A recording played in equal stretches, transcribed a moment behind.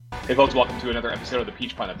Hey folks, welcome to another episode of the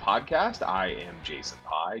Peach Pundit Podcast. I am Jason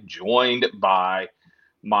Pye, joined by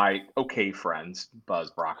my okay friends, Buzz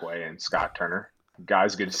Brockway and Scott Turner.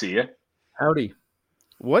 Guys, good to see you. Howdy.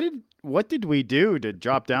 What did we do to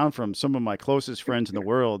drop down from some of my closest friends in the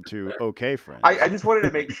world to okay friends? I just wanted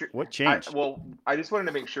to make sure. What changed? I just wanted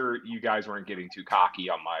to make sure you guys weren't getting too cocky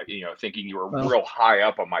on my, thinking you were Well, real high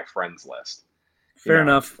up on my friends list. Fair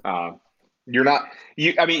enough. You're not.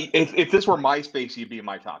 I mean, if this were MySpace, you'd be in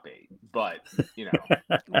my top 8. But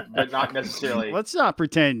but not necessarily. Let's not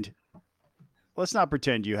pretend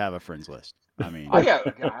you have a friends list. I mean, I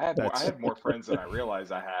have more friends than I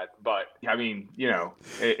realized I had, but I mean, yeah.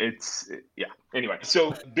 Anyway,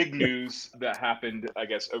 so big news that happened, I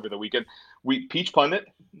guess, over the weekend. Peach Pundit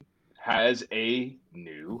has a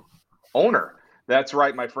new owner. That's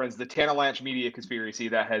right, my friends. The Tanalanch media conspiracy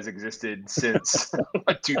that has existed since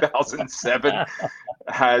 2007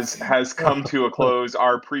 has come to a close.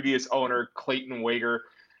 Our previous owner, Clayton Wager,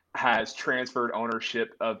 has transferred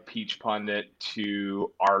ownership of Peach Pundit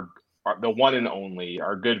to the one and only,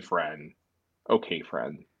 our good friend, okay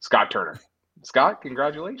friend, Scott Turner. Scott,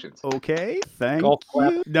 congratulations. Okay, thank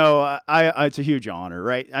you. No, it's a huge honor,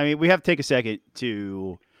 right? I mean, we have to take a second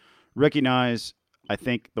to recognize, I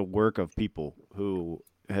think, the work of people who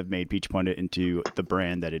have made Peach Pundit into the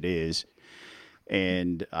brand that it is.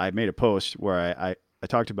 And I made a post where I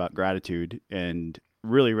talked about gratitude and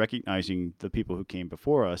really recognizing the people who came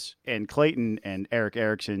before us. And Clayton and Eric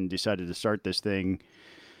Erickson decided to start this thing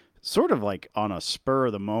sort of like on a spur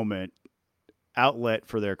of the moment outlet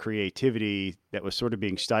for their creativity that was sort of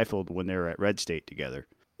being stifled when they were at Red State together.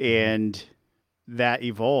 And that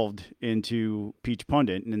evolved into Peach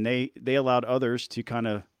Pundit, and they allowed others to kind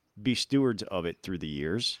of be stewards of it through the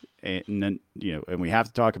years. And then, and we have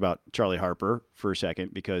to talk about Charlie Harper for a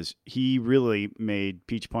second, because he really made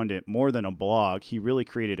Peach Pundit more than a blog. He really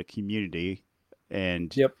created a community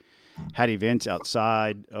and had events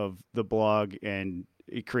outside of the blog, and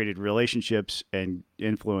it created relationships and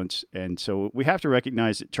influence. And so we have to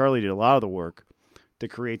recognize that Charlie did a lot of the work to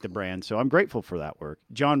create the brand. So I'm grateful for that work.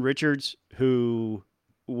 John Richards, who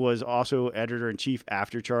was also editor-in-chief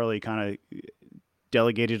after Charlie kind of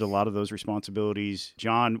delegated a lot of those responsibilities.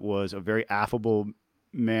 John was a very affable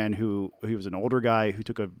man he was an older guy who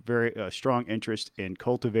took a very strong interest in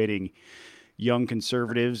cultivating young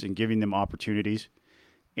conservatives and giving them opportunities.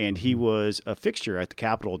 And he was a fixture at the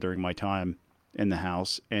Capitol during my time in the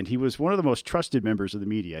House, and he was one of the most trusted members of the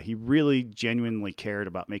media. He really genuinely cared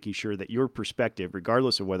about making sure that your perspective,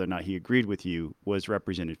 regardless of whether or not he agreed with you, was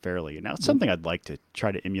represented fairly. And that's something I'd like to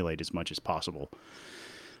try to emulate as much as possible.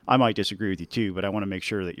 I might disagree with you too, but I want to make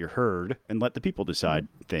sure that you're heard and let the people decide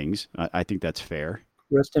things. I think that's fair.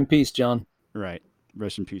 Rest in peace, John. Right.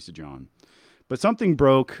 Rest in peace to John. But something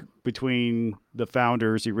broke between the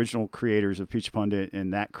founders, the original creators of Peach Pundit,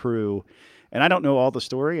 and that crew. And I don't know all the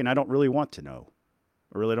story, and I don't really want to know.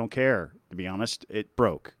 I really don't care, to be honest. It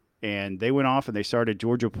broke. And they went off and they started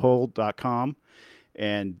GeorgiaPoll.com,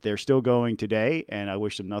 and they're still going today, and I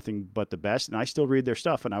wish them nothing but the best. And I still read their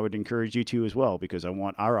stuff, and I would encourage you to as well, because I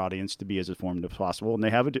want our audience to be as informed as possible. And they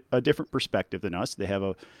have a different perspective than us. They have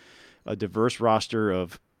a diverse roster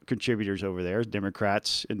of contributors over there,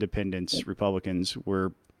 Democrats, independents, Republicans.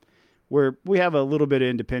 We have a little bit of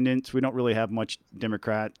independence. We don't really have much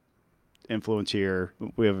Democrat influence here.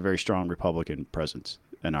 We have a very strong Republican presence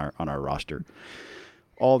on our roster.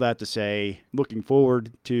 All that to say, looking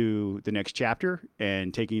forward to the next chapter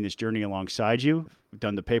and taking this journey alongside you. We've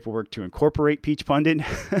done the paperwork to incorporate Peach Pundit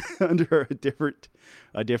under a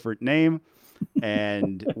different name,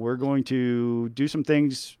 and we're going to do some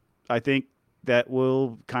things, I think, that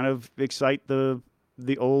will kind of excite the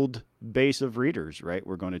old base of readers. Right?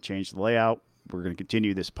 We're going to change the layout. We're going to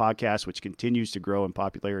continue this podcast, which continues to grow in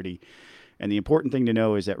popularity. And the important thing to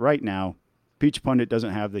know is that right now, Peach Pundit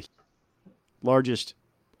doesn't have the largest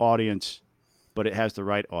audience, but it has the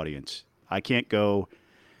right audience. I can't go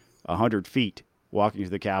 100 feet walking to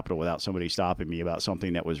the Capitol without somebody stopping me about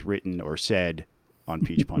something that was written or said on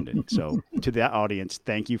Peach Pundit. So to that audience,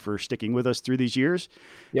 thank you for sticking with us through these years.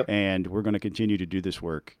 And we're going to continue to do this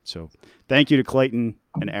work. So thank you to Clayton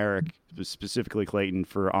and Eric, specifically Clayton,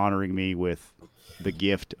 for honoring me with the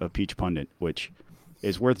gift of Peach Pundit, which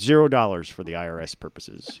is worth $0 for the IRS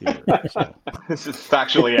purposes here. So. This is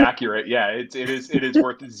factually accurate. Yeah, it is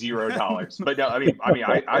worth $0. But no, I mean,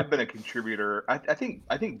 I've been a contributor. I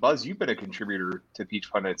think Buzz, you've been a contributor to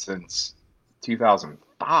Peach Pundit since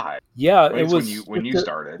 2005. Yeah, it was when you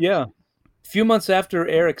started. Yeah, a few months after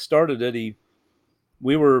Eric started it,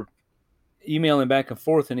 we were emailing back and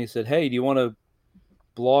forth, and he said, "Hey, do you want to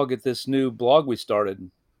blog at this new blog we started?"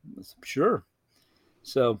 I said, "Sure."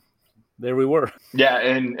 So there we were. Yeah,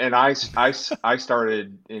 and I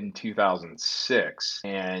started in 2006,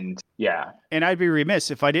 and yeah. And I'd be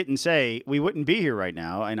remiss if I didn't say we wouldn't be here right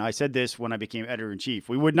now. And I said this when I became editor-in-chief.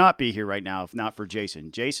 We would not be here right now if not for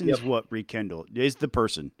Jason. Jason is what is the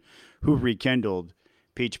person who rekindled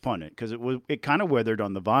Peach Pundit, because it kind of withered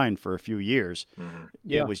on the vine for a few years. Mm-hmm.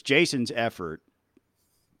 It was Jason's effort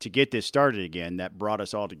to get this started again that brought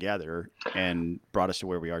us all together and brought us to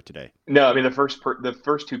where we are today. No, I mean, the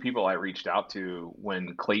first two people I reached out to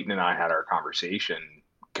when Clayton and I had our conversation,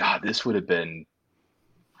 God, this would have been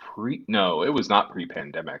it was not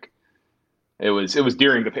pre-pandemic. It was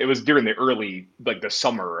during the early, like the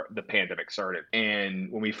summer the pandemic started.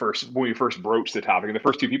 And when we first broached the topic, and the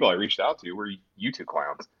first two people I reached out to were you two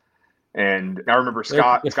clowns. And I remember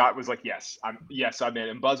Scott was like, yes, I'm in.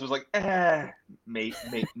 And Buzz was like,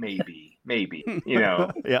 maybe, you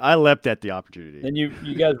know. Yeah, I leapt at the opportunity. And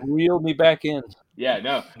you guys reeled me back in. Yeah,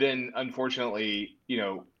 no. Then unfortunately, you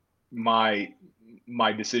know, my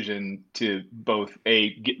decision to both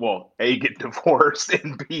get divorced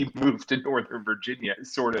and B, move to Northern Virginia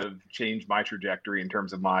sort of changed my trajectory in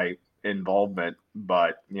terms of my involvement.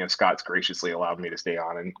 But, you know, Scott's graciously allowed me to stay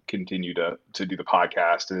on and continue to do the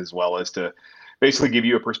podcast, as well as to basically give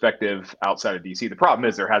you a perspective outside of DC. The problem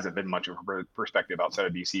is there hasn't been much of a perspective outside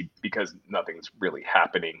of DC because nothing's really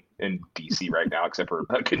happening in DC right now except for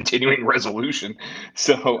a continuing resolution.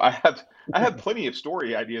 So I have plenty of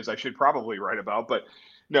story ideas I should probably write about, but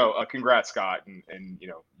no, congrats, Scott, and you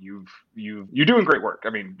know you're doing great work. I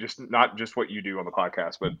mean, not just what you do on the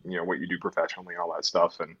podcast, but you know what you do professionally and all that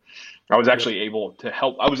stuff. And I was actually able to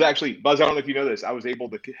help. Buzz, I don't know if you know this. I was able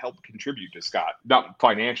to help contribute to Scott, not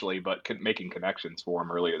financially, but making connections for him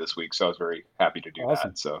earlier this week. So I was very happy to do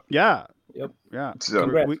that. So yeah, So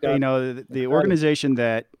congrats, you know, the organization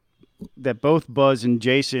that both Buzz and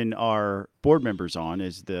Jason are board members on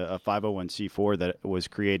is the 501c4 that was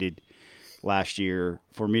created last year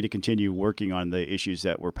for me to continue working on the issues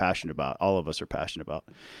that we're passionate about. All of us are passionate about.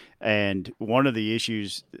 And one of the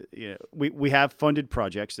issues, you know, we have funded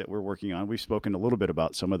projects that we're working on. We've spoken a little bit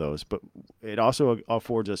about some of those, but it also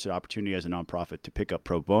affords us an opportunity as a nonprofit to pick up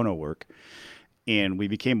pro bono work. And we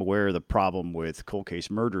became aware of the problem with cold case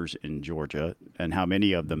murders in Georgia and how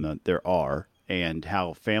many of them there are, and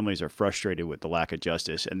how families are frustrated with the lack of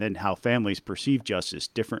justice, and then how families perceive justice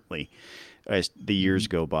differently as the years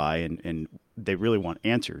go by, and they really want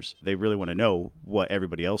answers. They really want to know what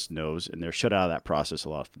everybody else knows, and they're shut out of that process a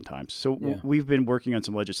lot of times. So we've been working on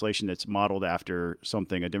some legislation that's modeled after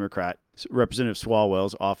something a Democrat, Representative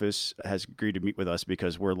Swalwell's office, has agreed to meet with us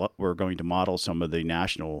because we're going to model some of the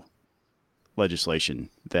national legislation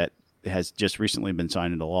that has just recently been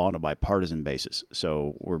signed into law on a bipartisan basis.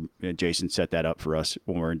 So Jason set that up for us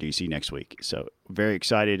when we're in DC next week. So very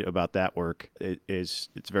excited about that work. It's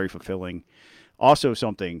very fulfilling. Also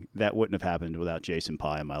something that wouldn't have happened without Jason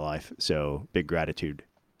Pye in my life. So big gratitude.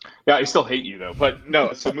 Yeah, I still hate you though, but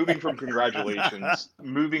no. So moving from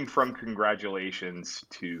congratulations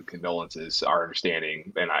to condolences, our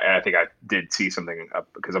understanding, and I think I did see something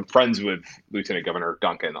because I'm friends with Lieutenant Governor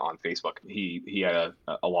Duncan on Facebook. He had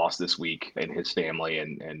a loss this week in his family,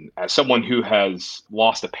 and as someone who has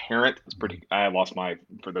lost a parent, for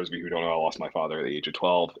those of you who don't know, I lost my father at the age of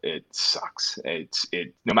 12. It sucks. I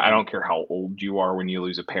don't care how old you are when you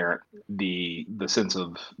lose a parent, the sense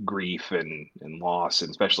of grief and loss, and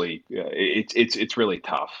especially it's really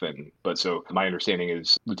tough. But so my understanding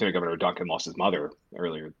is Lieutenant Governor Duncan lost his mother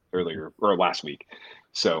earlier or last week.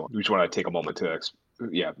 So we just want to take a moment to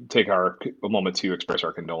express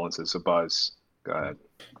our condolences. So Buzz, go ahead.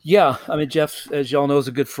 Yeah, I mean, Jeff, as y'all know, is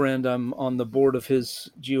a good friend. I'm on the board of his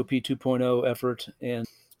GOP 2.0 effort, and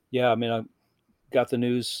yeah, I mean, I got the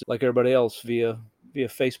news like everybody else via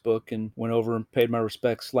Facebook, and went over and paid my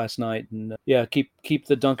respects last night. And keep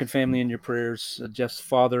the Duncan family in your prayers. Jeff's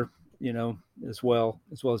father, you know, as well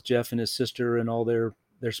as Jeff and his sister and all their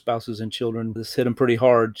spouses and children. This hit him pretty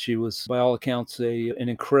hard. She was, by all accounts, an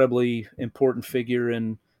incredibly important figure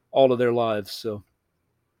in all of their lives. So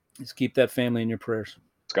just keep that family in your prayers.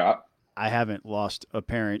 Scott? I haven't lost a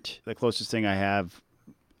parent. The closest thing I have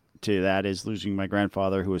to that is losing my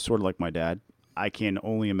grandfather, who was sort of like my dad. I can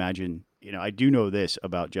only imagine. You know, I do know this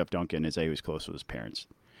about Jeff Duncan, is that he was close with his parents.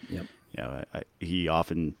 Yep. You know,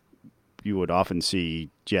 you would often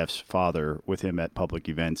see Jeff's father with him at public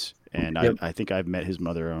events, and yep. I think I've met his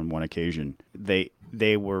mother on one occasion. They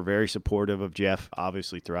were very supportive of Jeff,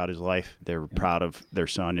 obviously, throughout his life. They were proud of their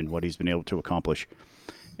son and what he's been able to accomplish,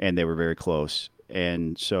 and they were very close.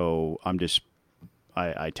 And so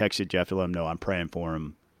I texted Jeff to let him know I'm praying for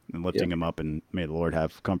him and lifting him up, and may the Lord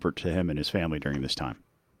have comfort to him and his family during this time.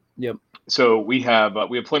 Yep. So we have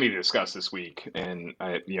plenty to discuss this week, and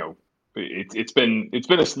it's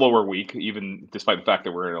been a slower week, even despite the fact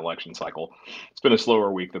that we're in an election cycle. It's been a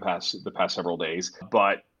slower week the past several days.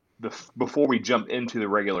 But before we jump into the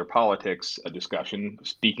regular politics discussion,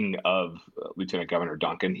 speaking of Lieutenant Governor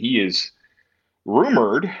Duncan, he is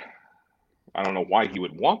rumored. I don't know why he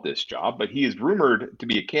would want this job, but he is rumored to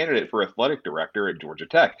be a candidate for athletic director at Georgia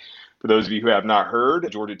Tech. For those of you who have not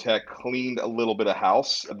heard, Georgia Tech cleaned a little bit of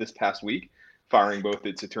house this past week, firing both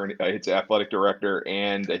its athletic director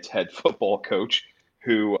and its head football coach.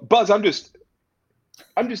 Who, Buzz? I'm just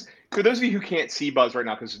for those of you who can't see Buzz right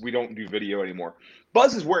now because we don't do video anymore.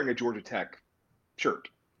 Buzz is wearing a Georgia Tech shirt.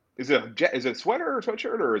 Is it a sweater or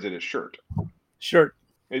sweatshirt, or is it a shirt? Shirt.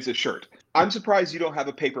 It's a shirt. I'm surprised you don't have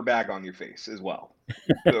a paper bag on your face as well,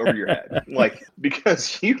 over your head,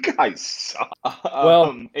 because you guys suck.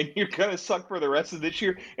 And you're gonna suck for the rest of this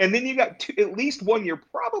year, and then you got at least 1 year,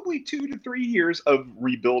 probably 2 to 3 years of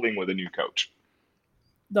rebuilding with a new coach.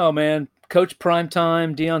 No, man, Coach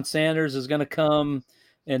Primetime, Deion Sanders is gonna come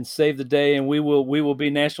and save the day, and we will be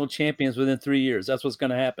national champions within 3 years. That's what's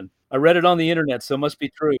gonna happen. I read it on the internet, so it must be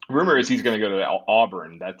true. Rumor is he's gonna go to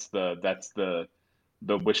Auburn. That's the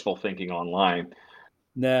wishful thinking online.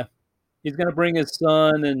 Nah, he's going to bring his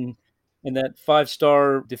son and that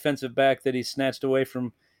 5-star defensive back that he snatched away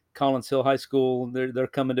from Collins Hill High School. They're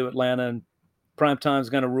coming to Atlanta, and Primetime's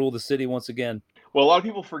going to rule the city once again. Well, a lot of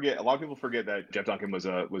people forget that Jeff Duncan was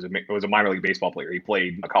a minor league baseball player. He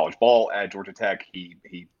played a college ball at Georgia Tech.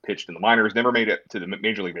 He pitched in the minors, never made it to the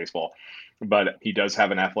Major League Baseball, but he does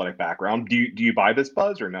have an athletic background. Do you buy this,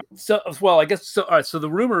 Buzz, or no? So, well, I guess so. All right. So the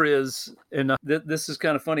rumor is, and this is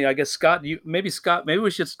kind of funny. I guess Scott, maybe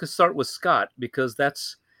we should start with Scott, because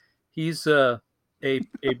he's a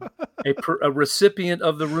recipient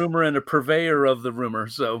of the rumor and a purveyor of the rumor.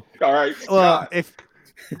 So, all right. Well, if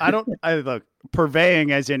I look,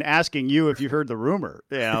 purveying as in asking you if you heard the rumor,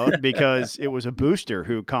 because it was a booster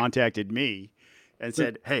who contacted me and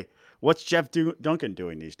said, "Hey, what's Jeff Duncan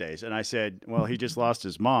doing these days?" And I said, "Well, he just lost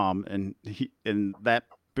his mom." And that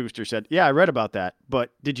booster said, "Yeah, I read about that,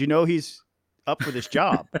 but did you know he's up for this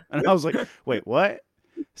job?" And I was like, "Wait, what?"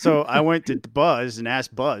 So I went to Buzz and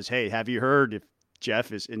asked Buzz, "Hey, have you heard if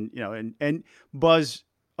Jeff is in?" And Buzz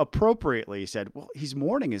appropriately said, "Well, he's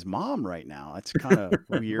mourning his mom right now. That's kind of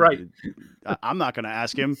weird." Right. I'm not going to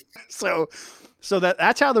ask him. So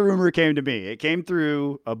that's how the rumor came to me. It came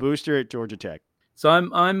through a booster at Georgia Tech. So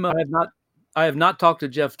I have not talked to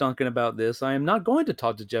Jeff Duncan about this. I am not going to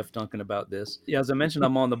talk to Jeff Duncan about this. Yeah, as I mentioned,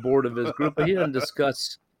 I'm on the board of his group, but he doesn't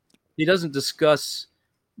discuss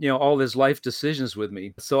all his life decisions with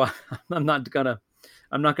me. So I'm not gonna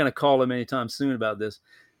call him anytime soon about this.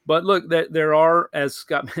 But look, there are, as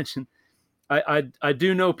Scott mentioned, I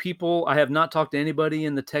do know people. I have not talked to anybody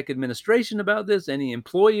in the Tech administration about this, any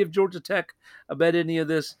employee of Georgia Tech about any of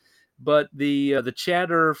this. But the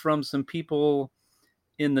chatter from some people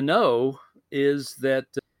in the know is that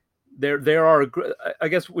there are, I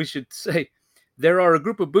guess we should say, there are a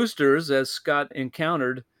group of boosters, as Scott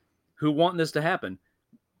encountered, who want this to happen.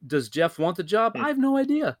 Does Jeff want the job? I have no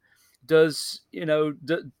idea.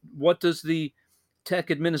 What does the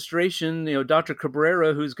Tech administration, Dr.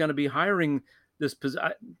 Cabrera, who's going to be hiring this,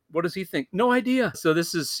 what does he think? No idea. So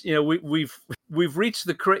this is, we've reached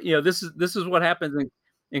the, this is what happens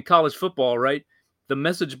in college football, right? The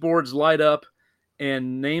message boards light up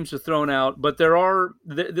and names are thrown out, but there are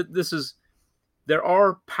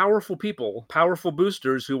powerful people, powerful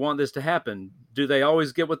boosters who want this to happen. Do they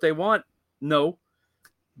always get what they want? No,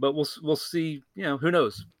 but we'll see. Who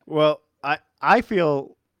knows? Well, I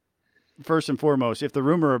feel, first and foremost, if the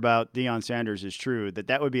rumor about Deion Sanders is true,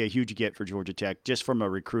 that would be a huge get for Georgia Tech, just from a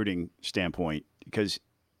recruiting standpoint, because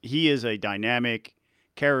he is a dynamic,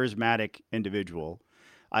 charismatic individual.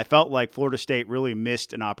 I felt like Florida State really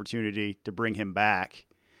missed an opportunity to bring him back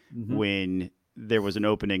when there was an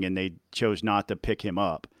opening and they chose not to pick him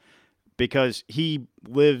up, because he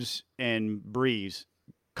lives and breathes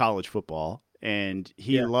college football and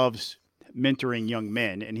he loves mentoring young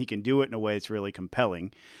men, and he can do it in a way that's really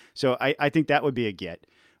compelling. So I think that would be a get.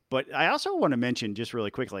 But I also want to mention, just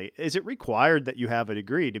really quickly, is it required that you have a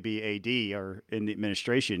degree to be AD or in the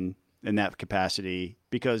administration in that capacity?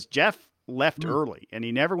 Because Jeff left early and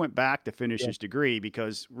he never went back to finish his degree,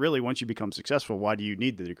 because really, once you become successful, why do you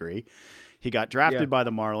need the degree? He got drafted by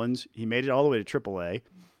the Marlins. He made it all the way to AAA.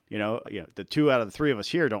 The 2 out of the 3 of us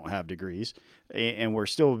here don't have degrees, and we're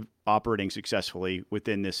still operating successfully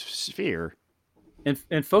within this sphere.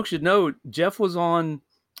 And folks should know, Jeff was on,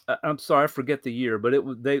 I'm sorry, I forget the year, but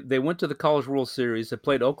they went to the College World Series. They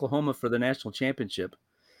played Oklahoma for the national championship.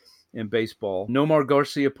 in baseball. Nomar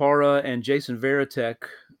Garciaparra and Jason Varitek,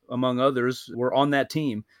 among others, were on that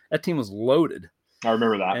team. That team was loaded. I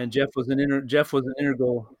remember that. And Jeff was an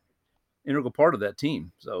integral part of that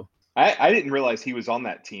team. So I didn't realize he was on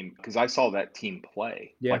that team because I saw that team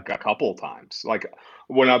play like a couple of times. Like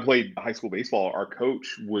when I played high school baseball, our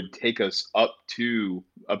coach would take us up to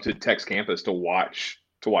Tech's campus to watch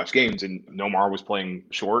games, and Nomar was playing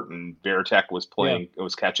short and Varitek was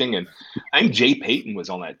was catching, and I think Jay Payton was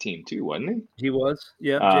on that team too, wasn't he? He was.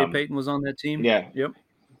 Yeah, Jay Payton was on that team. Yeah. Yep.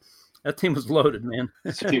 That team was loaded, man.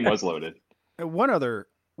 The team was loaded. One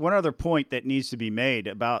other point that needs to be made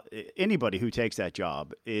about anybody who takes that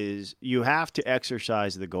job is you have to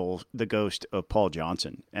exercise the ghost of Paul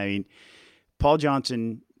Johnson. I mean, Paul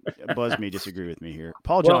Johnson, Buzz may disagree with me here.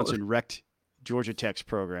 Paul Johnson wrecked Georgia Tech's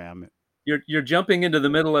program. You're jumping into the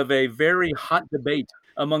middle of a very hot debate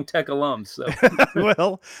among Tech alums. So.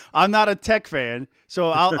 Well, I'm not a Tech fan, so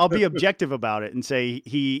I'll be objective about it and say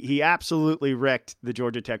he absolutely wrecked the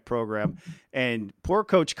Georgia Tech program. And poor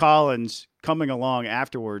Coach Collins coming along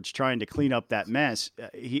afterwards trying to clean up that mess.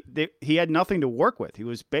 He had nothing to work with. He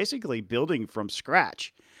was basically building from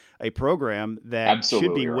scratch a program that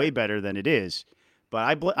should be way better than it is.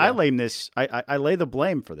 But I lay the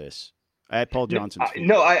blame for this at Paul Johnson's feet.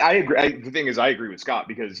 No, I agree. The thing is, I agree with Scott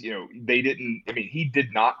because, he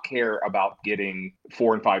did not care about getting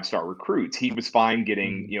 4 and 5 star recruits. He was fine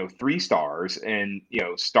getting, 3 stars and,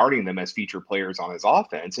 starting them as feature players on his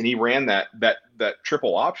offense. And he ran that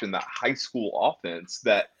triple option, that high school offense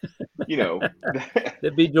that,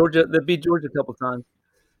 that beat Georgia a couple times.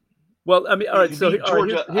 Well, I mean, all right. So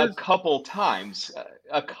Georgia a couple times.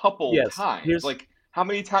 Times. Like how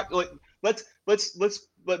many times? Like let's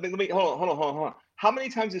let me hold on. How many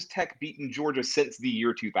times has Tech beaten Georgia since the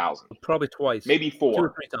year 2000? Probably twice. Maybe 4. 2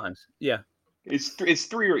 or 3 times. Yeah. It's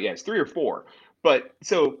 3 or 4. But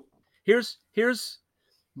so here's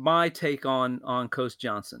my take on Coach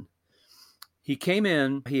Johnson. He came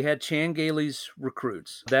in, he had Chan Gailey's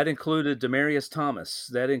recruits. That included Demarius Thomas.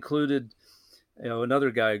 That included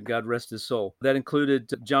another guy, God rest his soul. That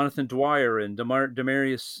included Jonathan Dwyer and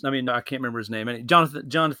Demarius. I can't remember his name.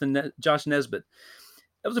 Josh Nesbitt.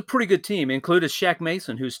 That was a pretty good team. It included Shaq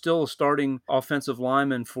Mason, who's still a starting offensive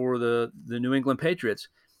lineman for the New England Patriots.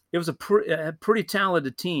 It was a pretty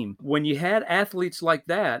talented team. When you had athletes like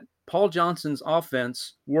that, Paul Johnson's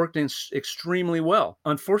offense worked extremely well.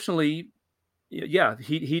 Unfortunately,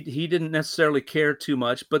 he didn't necessarily care too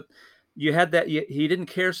much, but you had that. He didn't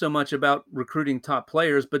care so much about recruiting top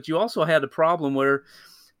players, but you also had a problem where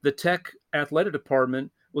the Tech athletic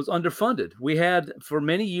department was underfunded. We had, for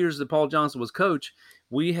many years that Paul Johnson was coach,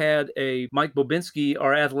 we had a Mike Bobinski,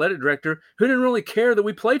 our athletic director, who didn't really care that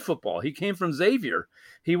we played football. He came from Xavier.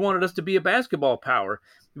 He wanted us to be a basketball power,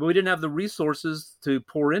 but we didn't have the resources to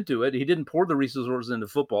pour into it. He didn't pour the resources into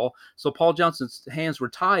football. So Paul Johnson's hands were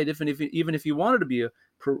tied, even if he wanted to be a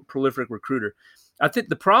prolific recruiter. I think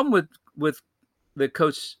the problem with that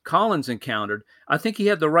Coach Collins encountered, I think he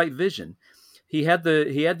had the right vision. He had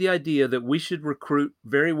the idea that we should recruit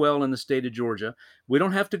very well in the state of Georgia. We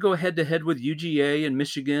don't have to go head to head with UGA and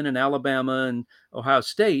Michigan and Alabama and Ohio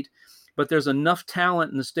State, but there's enough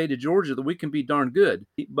talent in the state of Georgia that we can be darn good.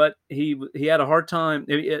 But he had a hard time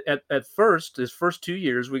at first. His first 2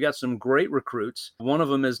 years, we got some great recruits. One of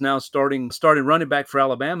them is now starting running back for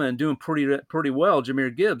Alabama and doing pretty well,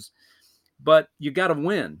 Jahmyr Gibbs. But you got to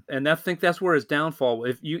win, and I think that's where his downfall.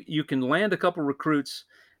 If you can land a couple recruits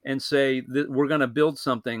and say that we're going to build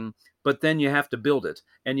something, but then you have to build it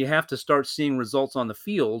and you have to start seeing results on the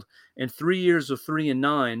field. And 3 years of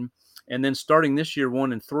 3-9, and then starting this year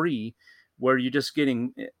 1-3, where you're just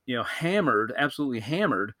getting, hammered, absolutely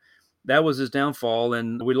hammered. That was his downfall.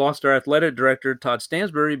 And we lost our athletic director, Todd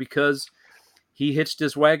Stansbury, because he hitched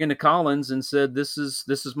his wagon to Collins and said, this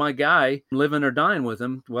is my guy, living or dying with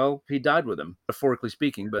him. Well, he died with him, metaphorically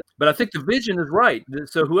speaking. But I think the vision is right.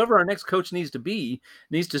 So whoever our next coach needs to be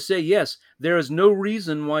needs to say, yes, there is no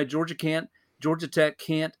reason why Georgia Tech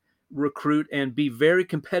can't recruit and be very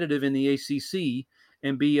competitive in the ACC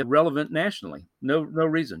and be relevant nationally. No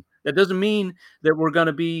reason. That doesn't mean that we're going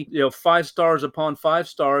to be 5 stars upon 5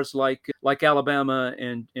 stars like Alabama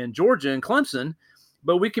and Georgia and Clemson,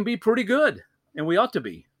 but we can be pretty good. And we ought to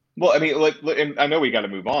be. Well, and I know we got to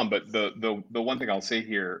move on, but the one thing I'll say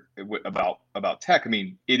here about Tech,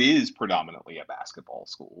 it is predominantly a basketball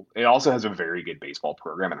school. It also has a very good baseball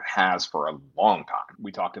program, and it has for a long time.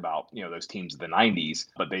 We talked about those teams of the '90s,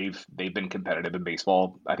 but they've been competitive in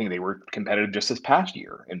baseball. I think they were competitive just this past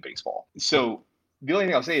year in baseball. So the only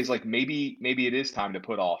thing I'll say is maybe it is time to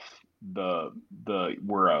put off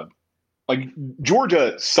we're Like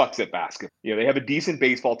Georgia sucks at basketball. You know, they have a decent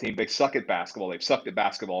baseball team. They suck at basketball. They've sucked at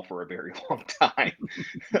basketball for a very long time.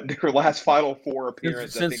 Their last Final Four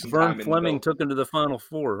appearance, since Vern Fleming took them to the Final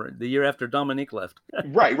Four the year after Dominique left.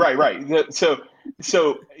 Right.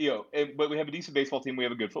 So you know, but we have a decent baseball team. We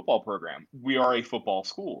have a good football program. We are a football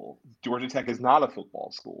school. Georgia Tech is not a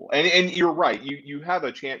football school. And you're right. You have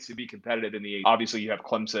a chance to be competitive in the. Obviously, you have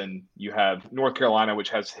Clemson. You have North Carolina, which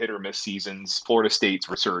has hit or miss seasons. Florida State's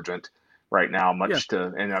resurgent right now,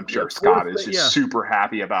 and I'm sure Scott is just super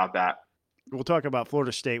happy about that. We'll talk about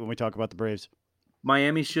Florida State when we talk about the Braves.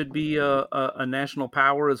 Miami should be a national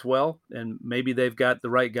power as well, and maybe they've got the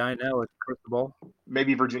right guy now at Cristobal.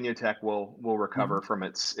 Maybe Virginia Tech will recover from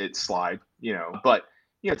its slide, you know. But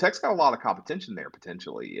you know, Tech's got a lot of competition there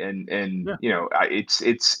potentially, and you know,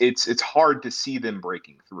 it's hard to see them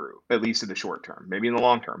breaking through, at least in the short term. Maybe in the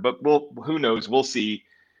long term, but who knows? We'll see.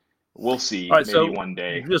 We'll see. All right, maybe so one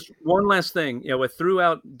day. Just one last thing. You know, I threw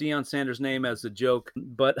out Deion Sanders' name as a joke,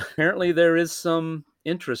 but apparently there is some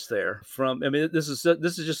interest there. This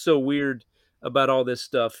is just so weird about all this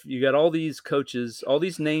stuff. You got all these coaches, all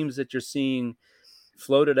these names that you're seeing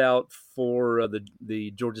floated out for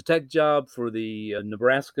the Georgia Tech job, for the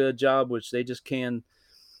Nebraska job, which they just canned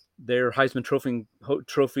their Heisman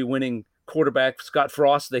Trophy winning quarterback Scott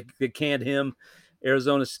Frost. They canned him.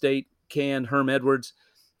 Arizona State canned Herm Edwards.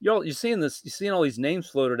 You're seeing this. You're seeing all these names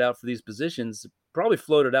floated out for these positions, probably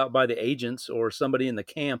floated out by the agents or somebody in the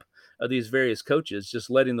camp of these various coaches, just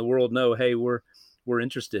letting the world know, hey, we're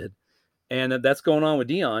interested. And that's going on with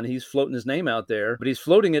Deion. He's floating his name out there, but he's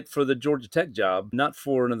floating it for the Georgia Tech job, not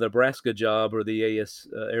for the Nebraska job or the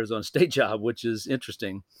Arizona State job, which is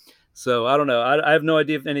interesting. So I don't know. I have no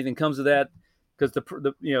idea if anything comes of that, because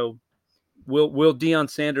will Deion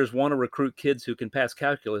Sanders want to recruit kids who can pass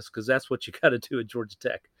calculus? Because that's what you got to do at Georgia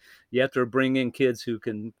Tech. You have to bring in kids who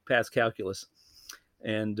can pass calculus,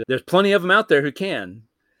 and there's plenty of them out there who can.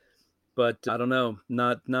 But I don't know.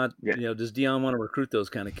 Does Deion want to recruit those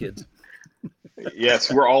kind of kids?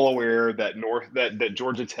 Yes, we're all aware that that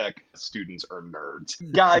Georgia Tech students are nerds.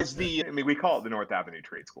 Guys, we call it the North Avenue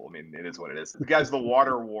Trade School. I mean, it is what it is. Guys, the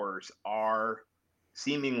water wars are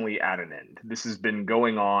seemingly at an end. This has been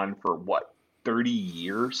going on for 30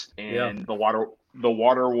 years, and the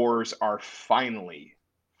water wars are finally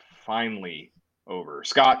over.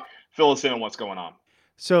 Scott, fill us in on what's going on.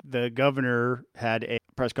 So the governor had a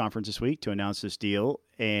press conference this week to announce this deal,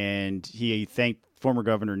 and he thanked former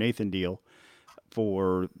Governor Nathan Deal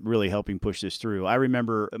for really helping push this through. I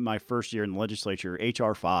remember my first year in the legislature,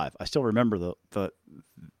 H.R. 5. I still remember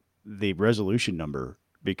the resolution number,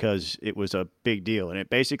 because it was a big deal, and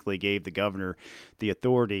it basically gave the governor the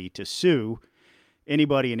authority to sue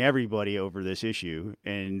anybody and everybody over this issue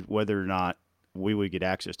and whether or not we would get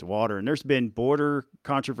access to water. And there's been border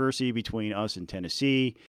controversy between us and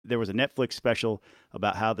Tennessee. There was a Netflix special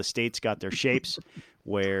about how the states got their shapes,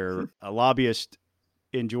 where a lobbyist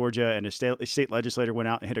in Georgia and a state legislator went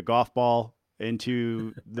out and hit a golf ball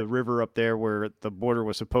into the river up there where the border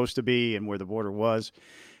was supposed to be and where the border was.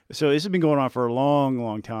 So this has been going on for a long,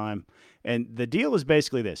 long time. And the deal is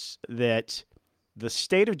basically this, that the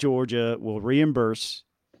state of Georgia will reimburse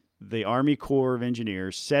the Army Corps of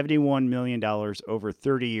Engineers $71 million over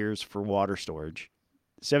 30 years for water storage.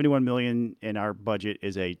 $71 million in our budget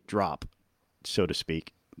is a drop, so to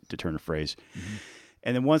speak, to turn a phrase. Mm-hmm.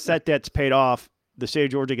 And then once that debt's paid off, the state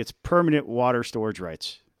of Georgia gets permanent water storage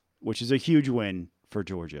rights, which is a huge win for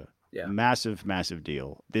Georgia. Yeah. Massive, massive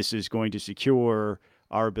deal. This is going to secure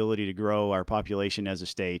our ability to grow our population as a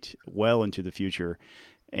state well into the future.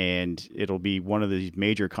 And it'll be one of these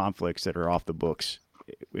major conflicts that are off the books,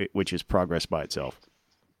 which is progress by itself.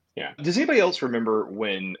 Yeah. Does anybody else remember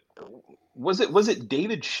when, was it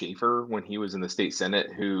David Schaefer when he was in the state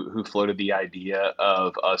Senate who floated the idea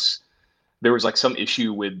of us? There was like some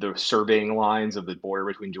issue with the surveying lines of the border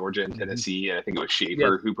between Georgia and Tennessee. And I think it was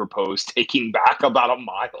Schaefer who proposed taking back about a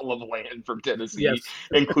mile of land from Tennessee,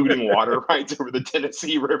 including water rights over the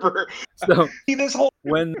Tennessee River. So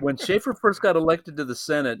when Schaefer first got elected to the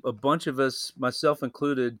Senate, a bunch of us, myself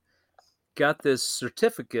included, got this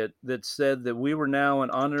certificate that said that we were now an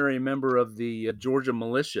honorary member of the Georgia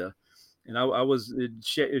militia. And I was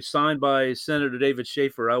signed by Senator David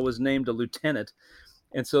Schaefer. I was named a lieutenant.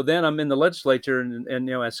 And so then I'm in the legislature, and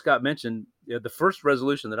as Scott mentioned, the first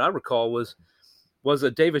resolution that I recall was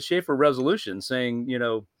a David Schaefer resolution saying,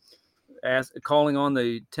 calling on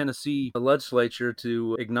the Tennessee legislature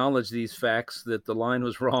to acknowledge these facts, that the line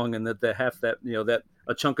was wrong and that that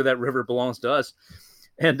a chunk of that river belongs to us.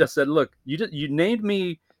 And I said, look, you named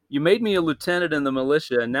me, you made me a lieutenant in the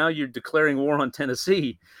militia, and now you're declaring war on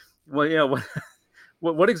Tennessee. Well,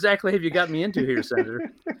 what exactly have you got me into here,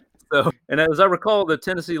 Senator? So, and as I recall, the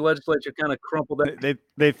Tennessee legislature kind of crumpled that.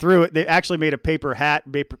 They threw it. They actually made a paper hat,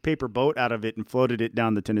 paper boat out of it, and floated it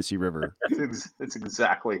down the Tennessee River. It's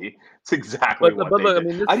exactly what But they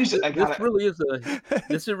look, I did. mean,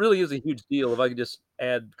 this really is a huge deal. If I could just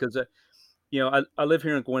add, because I live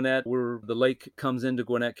here in Gwinnett, where the lake comes into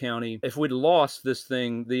Gwinnett County. If we'd lost this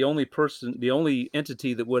thing, the only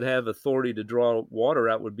entity that would have authority to draw water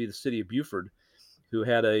out would be the city of Beaufort, who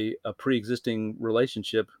had a pre-existing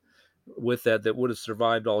relationship with that would have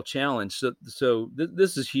survived all challenge.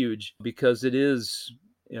 This is huge because it is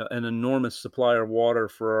an enormous supplier of water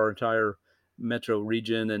for our entire metro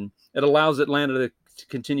region, and it allows Atlanta to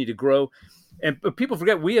continue to grow. But people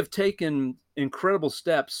forget we have taken incredible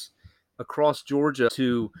steps across Georgia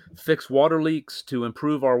to fix water leaks, to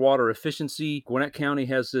improve our water efficiency. Gwinnett County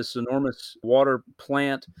has this enormous water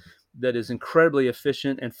plant that is incredibly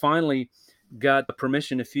efficient, and finally got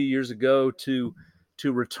permission a few years ago to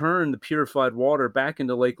return the purified water back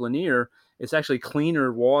into Lake Lanier. It's actually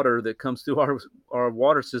cleaner water that comes through our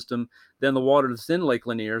water system than the water that's in Lake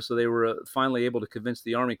Lanier. So they were finally able to convince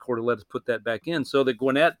the Army Corps to let us put that back in. So that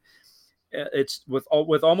Gwinnett, it's with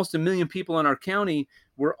almost 1 million people in our county,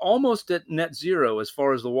 we're almost at net zero as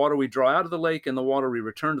far as the water we draw out of the lake and the water we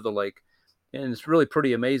return to the lake. And it's really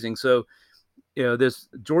pretty amazing. So,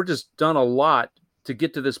 Georgia's done a lot to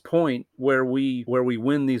get to this point where we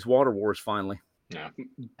win these water wars finally. Yeah.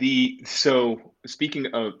 So speaking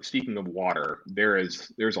of water,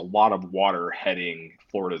 there's a lot of water heading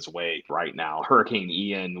Florida's way right now. Hurricane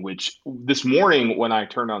Ian, which this morning when I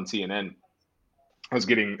turned on CNN, I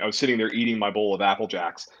was sitting there eating my bowl of Apple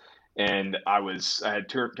Jacks, and I had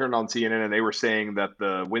turned on CNN, and they were saying that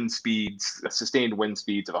the sustained wind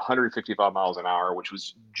speeds of 155 miles an hour, which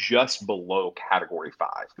was just below Category 5.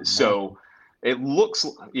 So it looks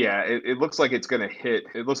like it's going to hit.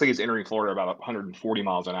 It looks like it's entering Florida about 140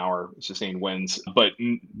 miles an hour sustained winds, but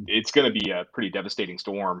it's going to be a pretty devastating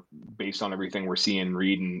storm based on everything we're seeing and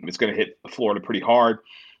reading. It's going to hit Florida pretty hard.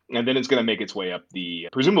 And then it's going to make its way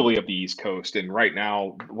presumably up the East Coast. And right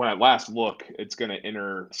now, when I last look, it's going to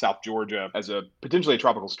enter South Georgia as a potentially a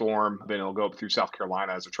tropical storm. Then it'll go up through South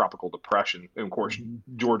Carolina as a tropical depression. And of course,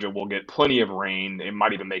 Georgia will get plenty of rain. It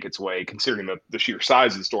might even make its way, considering the sheer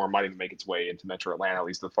size of the storm, might even make its way into metro Atlanta, at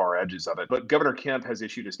least the far edges of it. But Governor Kemp has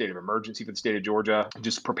issued a state of emergency for the state of Georgia,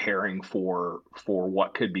 just preparing for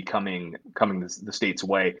what could be coming the state's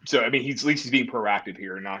way. So, I mean, at least he's being proactive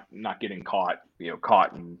here, not getting caught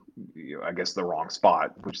in, I guess, the wrong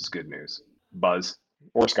spot, which is good news. Buzz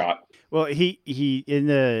or Scott. Well, he in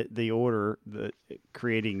the order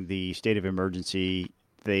creating the state of emergency,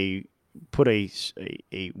 they put a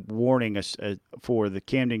warning for the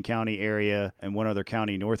Camden County area and one other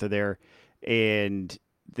county north of there, and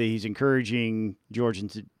he's encouraging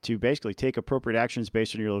Georgians to basically take appropriate actions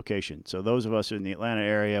based on your location. So those of us in the Atlanta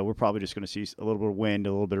area, we're probably just going to see a little bit of wind,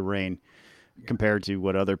 a little bit of rain, compared to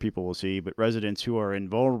what other people will see. But residents who are in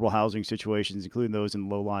vulnerable housing situations, including those in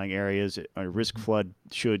low-lying areas, risk flood,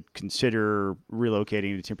 should consider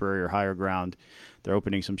relocating to temporary or higher ground. They're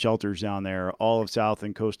opening some shelters down there. All of South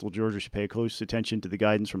and coastal Georgia should pay close attention to the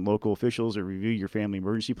guidance from local officials and review your family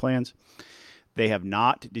emergency plans. They have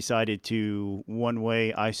not decided to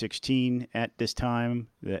one-way I-16 at this time.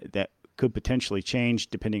 That could potentially change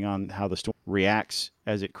depending on how the storm reacts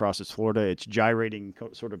as it crosses Florida. It's gyrating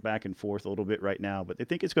sort of back and forth a little bit right now, but they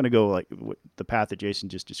think it's going to go like the path that Jason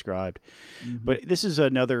just described. Mm-hmm. But this is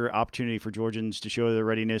another opportunity for Georgians to show their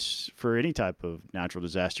readiness for any type of natural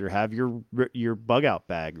disaster. Have your bug out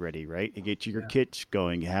bag ready, right? Get your kits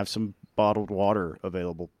going. Have some bottled water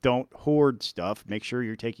available. Don't hoard stuff. Make sure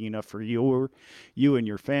you're taking enough for you and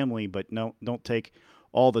your family, but don't take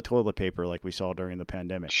all the toilet paper like we saw during the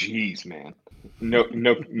pandemic. Jeez, man. No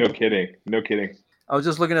kidding. No kidding. I was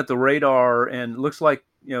just looking at the radar, and it looks like,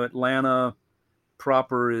 Atlanta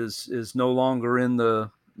proper is no longer in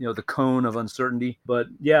the cone of uncertainty. But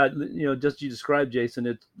yeah, just you described, Jason,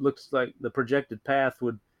 it looks like the projected path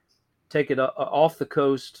would take it off the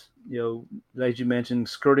coast, as you mentioned,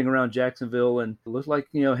 skirting around Jacksonville, and it looks like,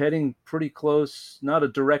 heading pretty close, not a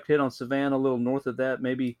direct hit on Savannah, a little north of that,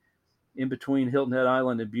 maybe in between Hilton Head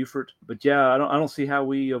Island and Beaufort. But yeah, I don't see how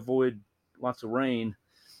we avoid lots of rain.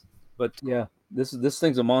 But yeah, this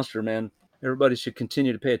thing's a monster, man. Everybody should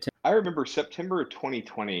continue to pay attention. I remember September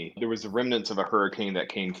 2020, there was the remnants of a hurricane that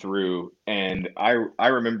came through, and I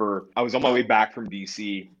remember I was on my way back from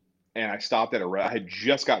DC, and I stopped at I had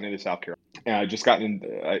just gotten into South Carolina, and I just stopped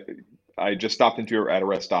at a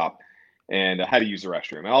rest stop, and I had to use the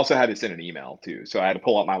restroom. I also had to send an email too, so I had to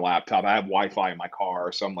pull out my laptop. I have Wi-Fi in my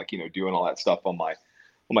car, so I'm doing all that stuff on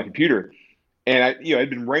my computer. And it'd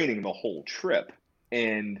been raining the whole trip,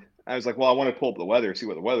 and I was like, well, I want to pull up the weather, see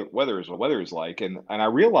what the weather is like, and I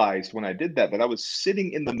realized when I did that I was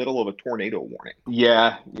sitting in the middle of a tornado warning.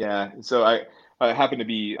 Yeah, yeah. So I happened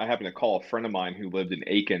to call a friend of mine who lived in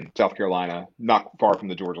Aiken, South Carolina, not far from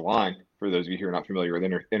the Georgia line. For those of you who are not familiar with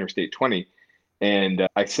Interstate 20, and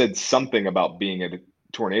I said something about being at a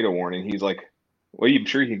tornado warning. He's like, well, I'm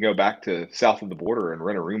sure you can go back to south of the border and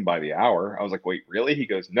rent a room by the hour. I was like, wait, really? He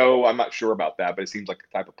goes, no, I'm not sure about that, but it seems like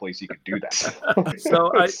the type of place you could do that.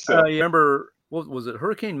 So I remember, what was it?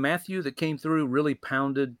 Hurricane Matthew that came through, really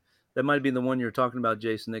pounded. That might have been the one you're talking about,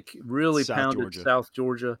 Jason, that really pounded South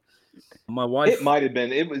Georgia. My wife. It might have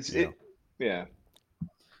been. It was. Yeah. Yeah.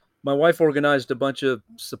 My wife organized a bunch of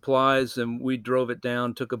supplies, and we drove it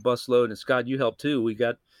down, took a busload. And Scott, you helped too. We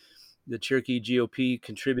got the Cherokee GOP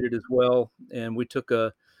contributed as well, and we took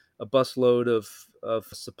a busload of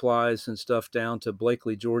supplies and stuff down to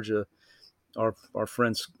Blakely, Georgia. Our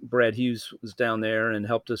friend Brad Hughes was down there and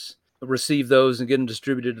helped us receive those and get them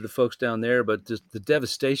distributed to the folks down there. But the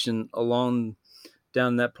devastation along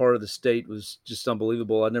down that part of the state was just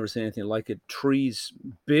unbelievable. I'd never seen anything like it. Trees,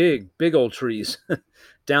 big old trees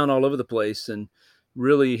down all over the place, and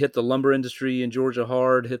really hit the lumber industry in Georgia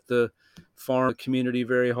hard, hit the farm community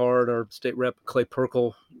very hard. Our state rep, Clay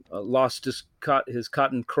Perkle, lost his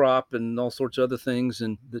cotton crop and all sorts of other things.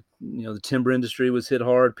 And the timber industry was hit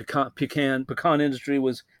hard. Pecan industry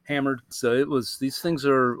was hammered. So these things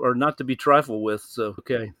are not to be trifled with. So,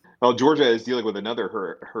 okay. Well, Georgia is dealing with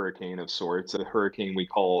another hurricane of sorts, a hurricane we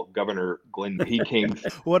call Governor Glenn. He came.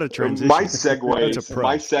 What a transition! My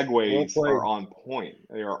segues are on point.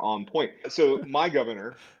 They are on point. So my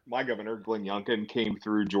governor, Glenn Youngkin, came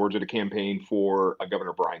through Georgia to campaign for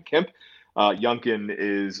Governor Brian Kemp. Youngkin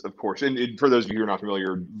is, of course, and for those of you who are not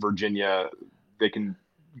familiar, Virginia,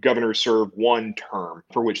 governors serve one term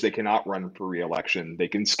for which they cannot run for re-election. They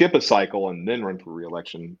can skip a cycle and then run for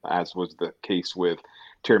re-election, as was the case with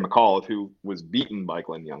Terry McAuliffe, who was beaten by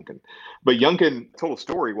Glenn Youngkin. But Youngkin told a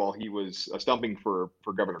story while he was stumping for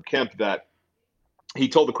Governor Kemp that he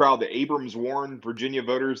told the crowd that Abrams warned Virginia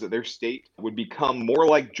voters that their state would become more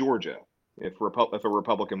like Georgia if a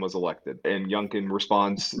Republican was elected. And Youngkin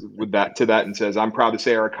responds to that and says, I'm proud to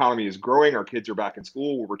say our economy is growing. Our kids are back in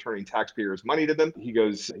school. We're returning taxpayers' money to them.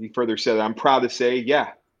 He further said, I'm proud to say,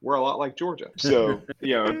 yeah, we're a lot like Georgia. So,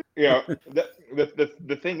 the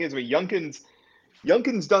thing is,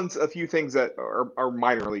 Youngkin's done a few things that are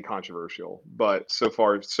minorly controversial, but so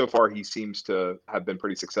far he seems to have been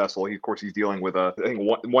pretty successful. Of course, he's dealing with I think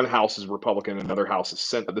one house is Republican, another house is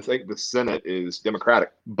Senate. The Senate is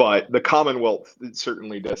Democratic, but the Commonwealth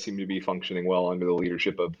certainly does seem to be functioning well under the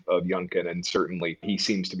leadership of Youngkin, and certainly he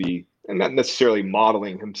seems to be, and not necessarily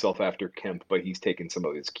modeling himself after Kemp, but he's taken some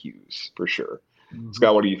of his cues for sure. Mm-hmm.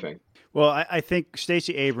 Scott, what do you think? Well, I think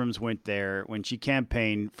Stacey Abrams went there when she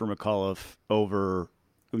campaigned for McAuliffe over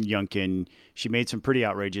Youngkin. She made some pretty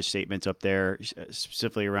outrageous statements up there,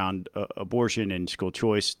 specifically around abortion and school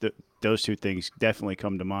choice. Those two things definitely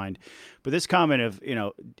come to mind. But this comment of,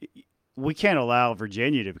 we can't allow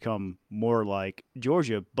Virginia to become more like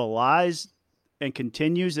Georgia belies and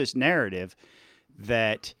continues this narrative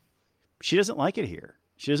that she doesn't like it here.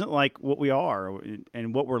 She doesn't like what we are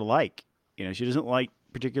and what we're like. She doesn't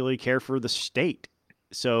particularly care for the state.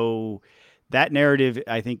 So that narrative,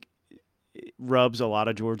 I think, rubs a lot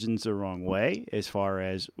of Georgians the wrong way as far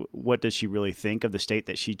as what does she really think of the state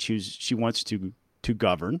that she wants to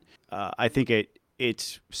govern. I think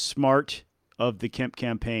it's smart of the Kemp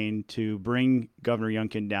campaign to bring Governor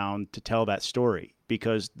Youngkin down to tell that story,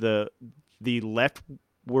 because the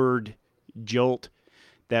leftward jolt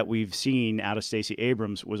that we've seen out of Stacey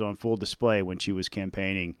Abrams was on full display when she was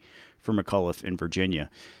campaigning for McAuliffe in Virginia.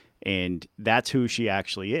 And that's who she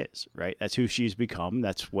actually is, right? That's who she's become.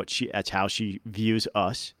 That's how she views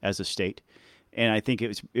us as a state. And I think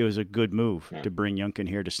it was a good move to bring Youngkin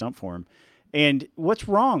here to stump for him. And what's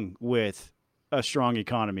wrong with a strong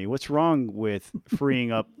economy? What's wrong with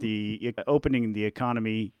freeing up opening the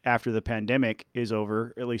economy after the pandemic is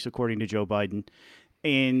over, at least according to Joe Biden,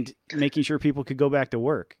 and making sure people could go back to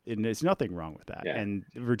work? And there's nothing wrong with that. Yeah. And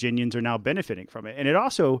Virginians are now benefiting from it. And it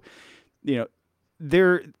also,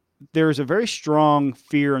 there's a very strong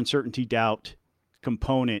fear, uncertainty, doubt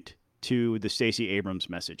component to the Stacey Abrams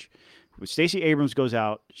message. When Stacey Abrams goes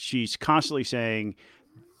out, she's constantly saying,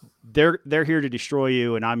 they're here to destroy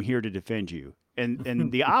you and I'm here to defend you.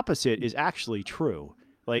 And the opposite is actually true.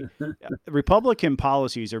 Like, Republican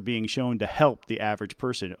policies are being shown to help the average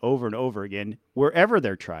person over and over again, wherever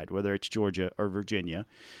they're tried, whether it's Georgia or Virginia.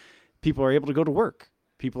 People are able to go to work.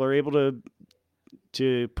 People are able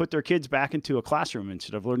to put their kids back into a classroom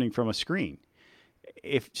instead of learning from a screen.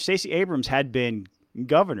 if Stacey Abrams had been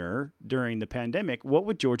governor during the pandemic, what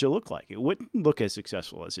would Georgia look like? It wouldn't look as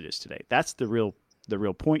successful as it is today. That's the real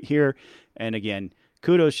point here. And again,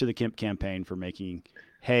 kudos to the Kemp campaign for making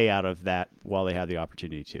hay out of that while they had the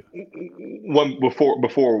opportunity to. One before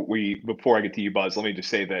I get to you, Buzz, let me just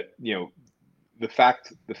say that, the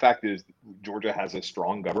fact is Georgia has a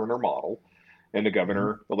strong governor model, and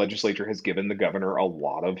the legislature has given the governor a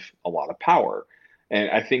lot of power. And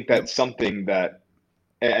I think that's something that,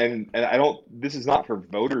 and this is not for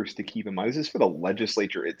voters to keep in mind. This is for the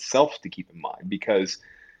legislature itself to keep in mind, because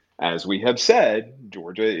as we have said,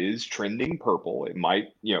 Georgia is trending purple. It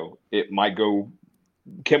might go,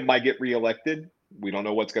 Kemp might get reelected. We don't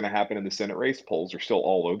know what's going to happen in the Senate race. Polls are still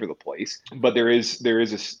all over the place, but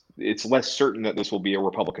it's less certain that this will be a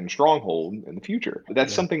Republican stronghold in the future.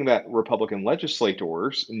 That's something that Republican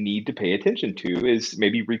legislators need to pay attention to, is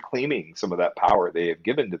maybe reclaiming some of that power they have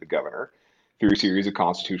given to the governor through a series of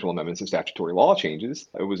constitutional amendments and statutory law changes.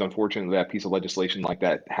 It was unfortunate that piece of legislation like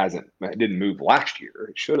that didn't move last year.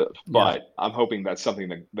 It should have, but I'm hoping that's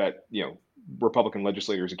something that Republican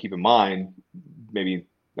legislators to keep in mind maybe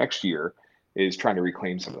next year, is trying to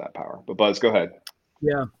reclaim some of that power. But Buzz, go ahead.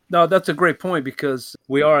 Yeah, no, that's a great point, because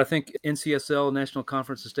I think NCSL, National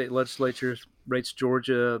Conference of State Legislatures, rates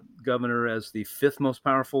Georgia governor as the 5th most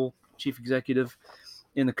powerful chief executive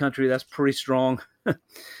in the country. That's pretty strong.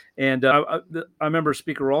 And I remember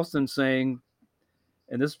Speaker Ralston saying,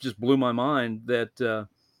 and this just blew my mind, that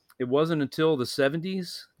it wasn't until the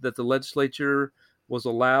 70s that the legislature was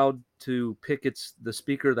allowed to pick the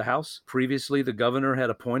Speaker of the House. Previously, the governor had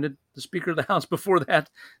appointed the Speaker of the House before that.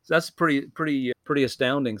 So that's pretty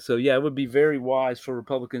astounding. So yeah, it would be very wise for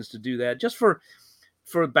Republicans to do that, just for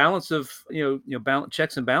a balance of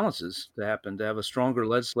checks and balances to happen, to have a stronger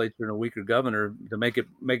legislature and a weaker governor, to make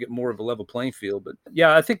it more of a level playing field. But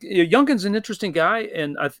yeah, I think Youngkin's an interesting guy,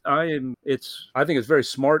 and I think it's very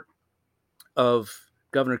smart of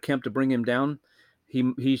Governor Kemp to bring him down.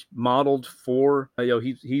 He modeled for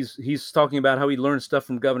he's talking about how he learned stuff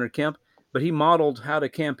from Governor Kemp, but he modeled how to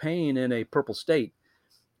campaign in a purple state,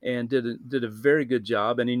 and did a very good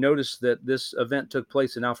job. And he noticed that this event took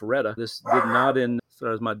place in Alpharetta. This did not in.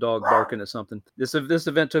 Sorry, my dog barking at something. This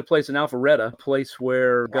event took place in Alpharetta, a place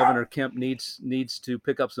where Governor Kemp needs to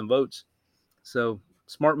pick up some votes. So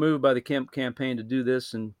smart move by the Kemp campaign to do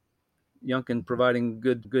this, and Youngkin providing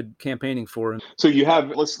good campaigning for him. So you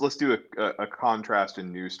have, let's do a contrast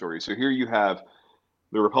in news stories. So here you have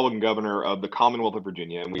the Republican governor of the Commonwealth of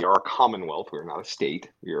Virginia, and we are a Commonwealth. We're not a state.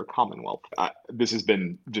 We are a Commonwealth. This has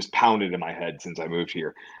been just pounded in my head since I moved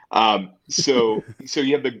here. So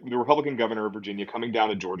you have the Republican governor of Virginia coming down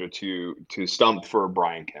to Georgia to stump for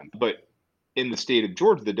Brian Kemp. But in the state of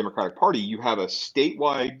Georgia, the Democratic Party, you have a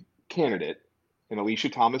statewide candidate, and Alicia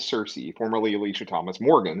Thomas Searcy, formerly Alicia Thomas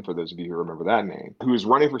Morgan, for those of you who remember that name, who is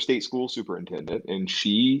running for state school superintendent. And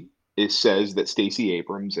she says that Stacey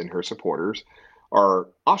Abrams and her supporters are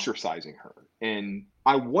ostracizing her. And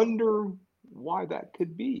I wonder why that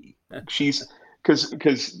could be. Because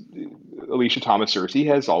Alicia Thomas Searcy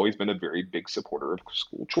has always been a very big supporter of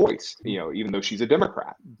school choice, even though she's a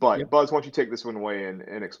Democrat. But yep. Buzz, why don't you take this one away and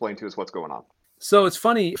explain to us what's going on? So it's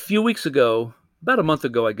funny, a few weeks ago, about a month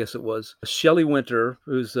ago, I guess it was, Shelley Winter,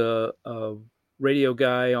 who's a radio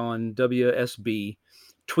guy on WSB,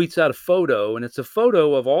 tweets out a photo, and it's a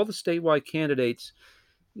photo of all the statewide candidates,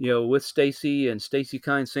 with Stacey and Stacey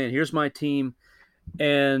Kynes saying, "Here's my team."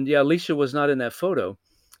 And yeah, Alicia was not in that photo.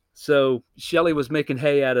 So Shelley was making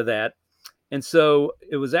hay out of that. And so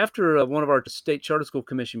it was after one of our state charter school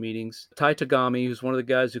commission meetings, Ty Tagami, who's one of the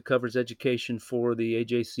guys who covers education for the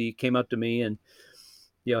AJC, came up to me and,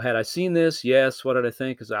 had I seen this? Yes. What did I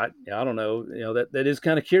think? Because I don't know. That is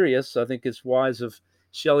kind of curious. I think it's wise of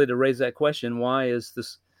Shelley to raise that question. Why is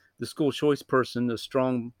the school choice person, a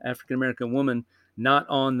strong African-American woman, not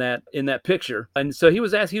in that picture? And so he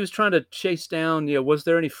was trying to chase down, was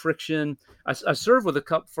there any friction? I served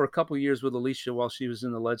for a couple of years with Alicia while she was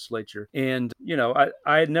in the legislature. And, I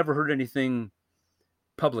had never heard anything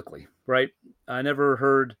publicly, right? I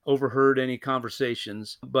never overheard any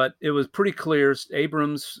conversations, but it was pretty clear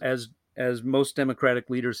Abrams, as most Democratic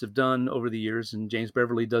leaders have done over the years, and James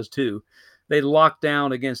Beverly does too, they locked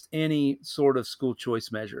down against any sort of school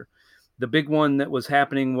choice measure. The big one that was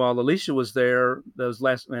happening while Alicia was there,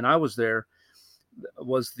 and I was there,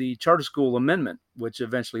 was the charter school amendment, which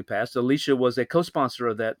eventually passed. Alicia was a co-sponsor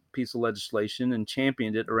of that piece of legislation and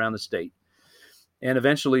championed it around the state, and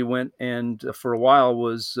eventually went and for a while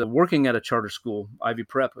was working at a charter school, Ivy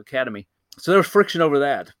Prep Academy. So there was friction over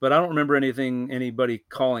that, but I don't remember anybody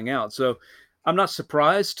calling out. So I'm not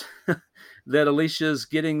surprised that Alicia's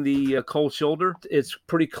getting the cold shoulder. It's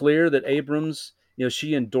pretty clear that Abrams,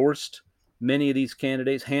 she endorsed many of these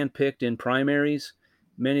candidates, handpicked in primaries,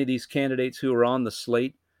 many of these candidates who are on the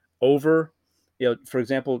slate over, for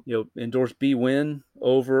example, endorsed Bee Nguyen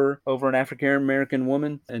over an African American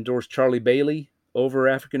woman, endorsed Charlie Bailey over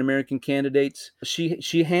African American candidates. She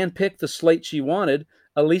handpicked the slate she wanted.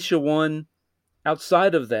 Alicia won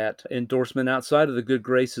outside of that endorsement, outside of the good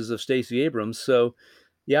graces of Stacey Abrams. So,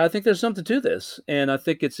 yeah, I think there's something to this, and I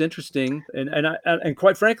think it's interesting. And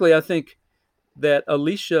quite frankly, I think that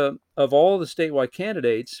Alicia, of all the statewide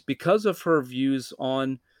candidates, because of her views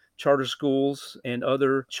on charter schools and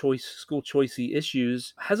other school choicey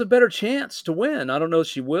issues, has a better chance to win. I don't know if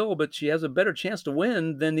she will, but she has a better chance to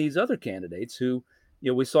win than these other candidates who,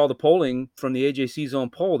 we saw the polling from the AJC's own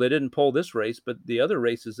poll. They didn't poll this race, but the other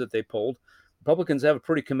races that they polled, Republicans have a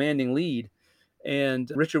pretty commanding lead.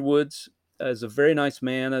 And Richard Woods is a very nice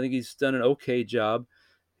man. I think he's done an okay job.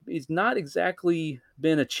 He's not exactly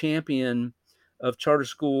been a champion of charter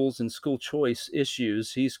schools and school choice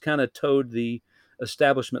issues. He's kind of towed the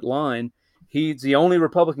establishment line. He's the only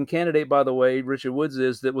Republican candidate, by the way, Richard Woods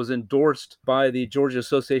is, that was endorsed by the Georgia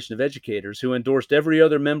Association of Educators, who endorsed every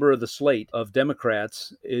other member of the slate of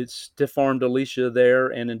Democrats. It stiff-armed Alicia there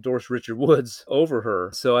and endorsed Richard Woods over her.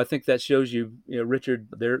 So I think that shows you, Richard,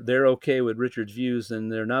 they're okay with Richard's views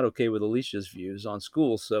and they're not okay with Alicia's views on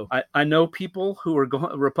schools. So I know people who are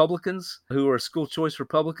Republicans, who are school choice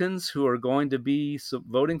Republicans, who are going to be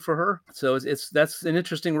voting for her. So that's an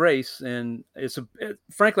interesting race, and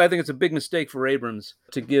frankly, I think it's a big mistake for Abrams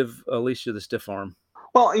to give Alicia the stiff arm.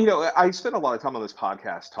 Well, I spent a lot of time on this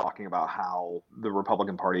podcast talking about how the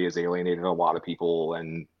Republican Party has alienated a lot of people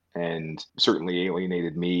and certainly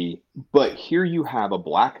alienated me. But here you have a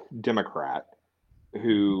black Democrat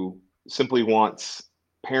who simply wants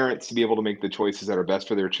parents to be able to make the choices that are best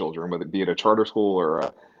for their children, whether it be at a charter school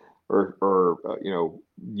or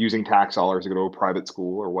using tax dollars to go to a private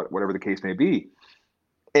school or whatever the case may be.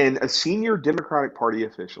 And a senior Democratic Party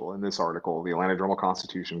official in this article, the Atlanta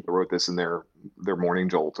Journal-Constitution, wrote this in their morning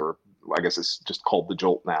jolt, or I guess it's just called the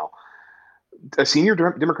Jolt now. A senior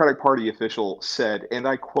Democratic Party official said, and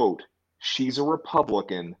I quote, "She's a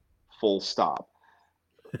Republican, full stop."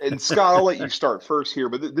 And Scott, I'll let you start first here,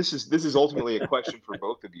 but this is ultimately a question for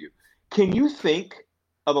both of you. Can you think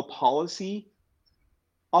of a policy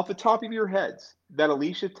off the top of your heads that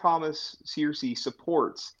Alicia Thomas Searcy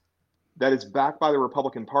supports that is backed by the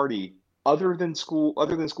Republican Party other than school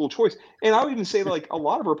choice? And I would even say, like, a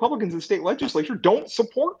lot of Republicans in the state legislature don't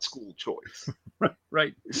support school choice.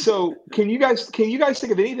 Right. So can you guys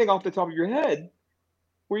think of anything off the top of your head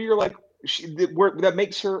where you're like, that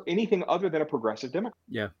makes her anything other than a progressive Democrat?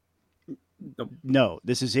 Yeah. No,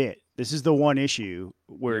 this is it. This is the one issue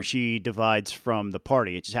where she divides from the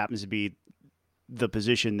party. It just happens to be the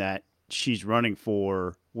position that she's running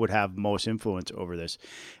for would have most influence over this.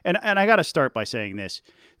 And I got to start by saying this.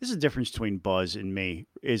 This is the difference between Buzz and me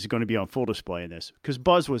is going to be on full display in this, because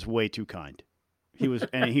Buzz was way too kind. He was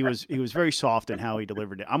very soft in how he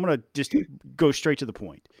delivered it. I'm going to just go straight to the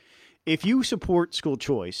point. If you support school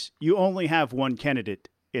choice, you only have one candidate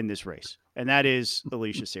in this race, and that is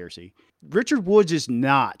Alicia Searcy. Richard Woods is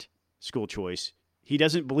not school choice. He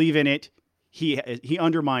doesn't believe in it. He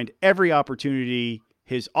undermined every opportunity.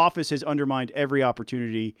 His office has undermined every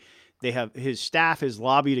opportunity. His staff has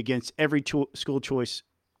lobbied against every school choice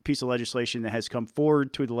piece of legislation that has come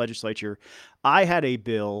forward to the legislature. I had a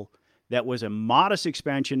bill that was a modest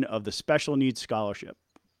expansion of the special needs scholarship.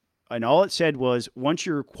 And all it said was, once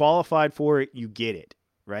you're qualified for it, you get it,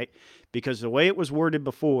 right? Because the way it was worded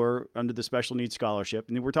before under the special needs scholarship,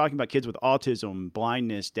 and we're talking about kids with autism,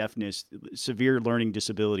 blindness, deafness, severe learning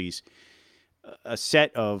disabilities,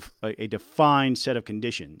 a defined set of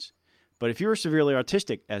conditions. But if you're severely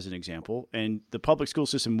autistic, as an example, and the public school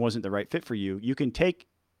system wasn't the right fit for you, you can take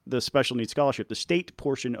the special needs scholarship, the state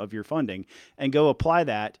portion of your funding, and go apply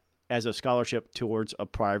that as a scholarship towards a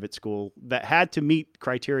private school that had to meet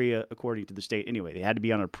criteria according to the state anyway. They had to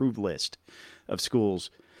be on an approved list of schools.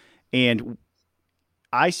 And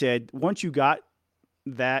I said, once you got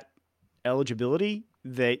that eligibility,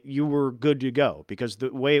 that you were good to go, because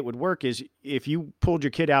the way it would work is if you pulled your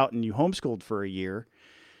kid out and you homeschooled for a year,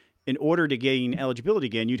 in order to gain eligibility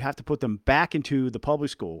again, you'd have to put them back into the public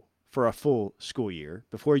school for a full school year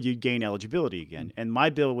before you gain eligibility again. And my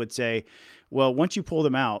bill would say, well, once you pull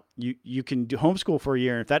them out, you can do homeschool for a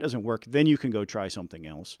year. And if that doesn't work, then you can go try something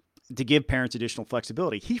else, to give parents additional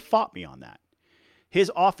flexibility. He fought me on that.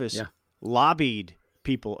 His office lobbied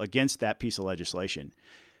people against that piece of legislation.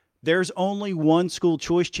 There's only one school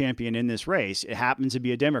choice champion in this race. It happens to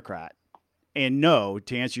be a Democrat. And no,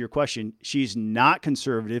 to answer your question, she's not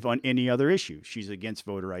conservative on any other issue. She's against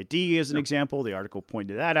voter ID, as an example. The article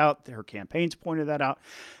pointed that out. Her campaigns pointed that out.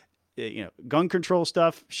 Gun control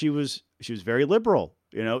stuff. She was very liberal.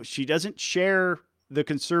 She doesn't share the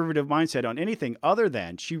conservative mindset on anything other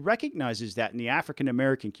than she recognizes that in the African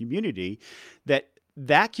American community,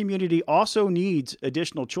 that community also needs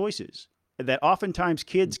additional choices. That oftentimes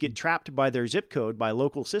kids get trapped by their zip code, by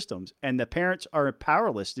local systems, and the parents are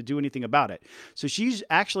powerless to do anything about it. So she's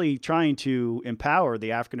actually trying to empower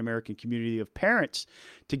the African-American community of parents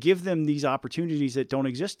to give them these opportunities that don't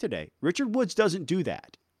exist today. Richard Woods doesn't do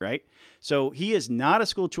that, right? So he is not a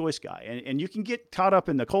school choice guy. And you can get caught up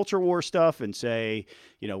in the culture war stuff and say,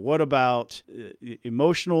 what about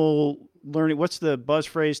emotional learning? What's the buzz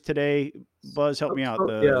phrase today? Buzz, help me out.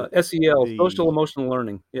 SEL, social emotional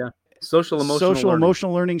learning. Yeah. Social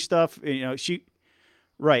emotional learning stuff.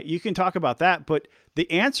 Right. You can talk about that, but the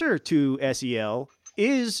answer to SEL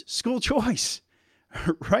is school choice,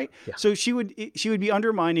 right? Yeah. So she would be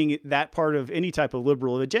undermining that part of any type of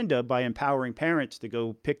liberal agenda by empowering parents to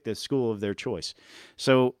go pick the school of their choice.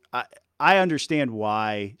 So I understand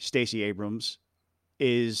why Stacey Abrams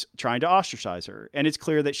is trying to ostracize her, and it's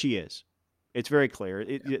clear that she is. It's very clear.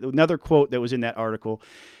 Another quote that was in that article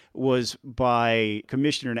was by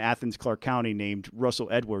commissioner in Athens, Clarke County named Russell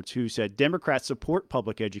Edwards, who said, "Democrats support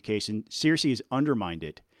public education. Searcy has undermined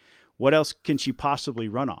it. What else can she possibly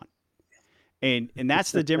run on?" And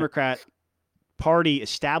that's the Democrat Party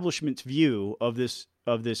establishment's view of this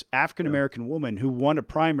African-American woman who won a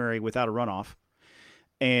primary without a runoff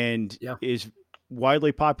and is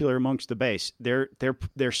widely popular amongst the base. They're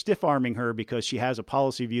stiff-arming her because she has a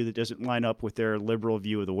policy view that doesn't line up with their liberal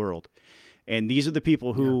view of the world. And these are the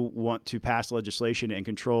people who want to pass legislation and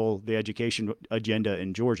control the education agenda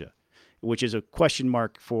in Georgia, which is a question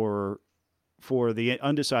mark for the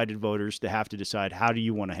undecided voters to have to decide, how do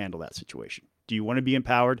you want to handle that situation? Do you want to be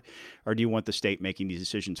empowered, or do you want the state making these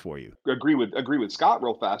decisions for you? Agree with Scott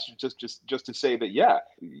real fast. Just to say that,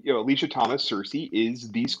 Alicia Thomas Searcy is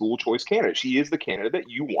the school choice candidate. She is the candidate that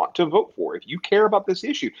you want to vote for if you care about this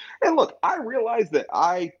issue. And look, I realize that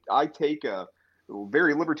I take a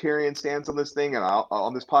very libertarian stance on this thing and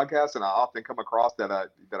on this podcast, and I often come across that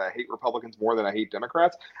I hate Republicans more than I hate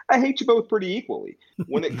Democrats. I hate you both pretty equally.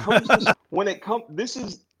 When it comes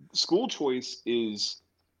school choice is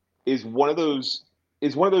one of those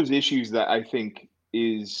issues that I think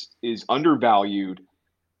is undervalued,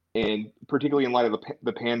 and particularly in light of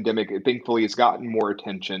the pandemic, thankfully it's gotten more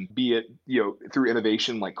attention, be it through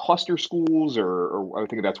innovation like cluster schools or I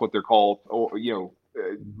think that's what they're called, or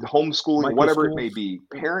homeschooling, whatever it may be.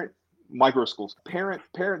 Micro schools.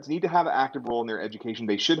 Parents need to have an active role in their education.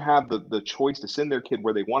 They should have the choice to send their kid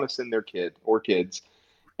where they want to send their kid or kids.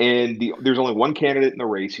 And there's only one candidate in the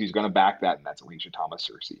race who's going to back that, and that's Alicia Thomas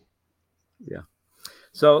Searcy. Yeah.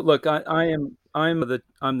 So look, I'm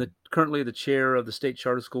currently the chair of the State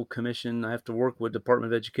Charter School Commission. I have to work with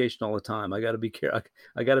Department of Education all the time. I got to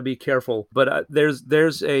be careful. But there's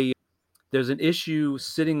an issue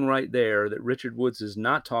sitting right there that Richard Woods is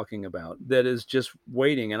not talking about that is just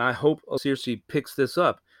waiting. And I hope Searcy picks this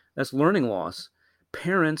up. That's learning loss.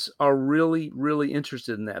 Parents are really, really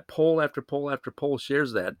interested in that. Poll after poll after poll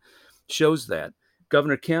shows that.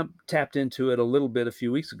 Governor Kemp tapped into it a little bit a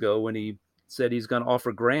few weeks ago when he said he's going to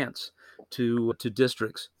offer grants to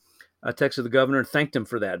districts. I texted the governor and thanked him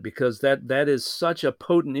for that, because that is such a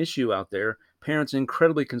potent issue out there. Parents are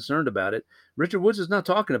incredibly concerned about it. Richard Woods is not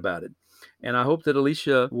talking about it. And I hope that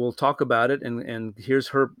Alicia will talk about it and here's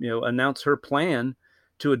her, announce her plan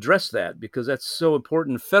to address that, because that's so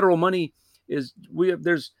important. Federal money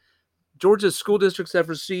there's Georgia's school districts have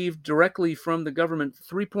received directly from the government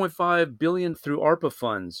 $3.5 billion through ARPA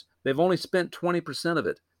funds. They've only spent 20% of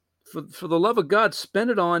it. For the love of God, spend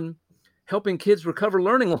it on helping kids recover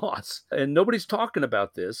learning loss. And nobody's talking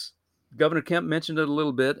about this. Governor Kemp mentioned it a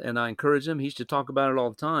little bit, and I encourage him. He should talk about it all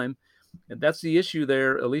the time. And that's the issue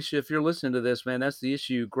there. Alicia, if you're listening to this, man, that's the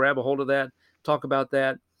issue. Grab a hold of that, talk about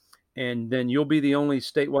that, and then you'll be the only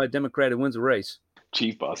statewide Democrat who wins the race.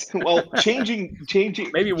 Chief Bus. Well, changing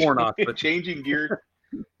maybe Warnock, but changing gears.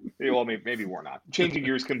 Well, maybe Warnock. Changing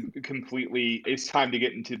gears completely. It's time to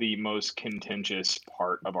get into the most contentious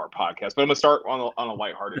part of our podcast. But I'm gonna start on a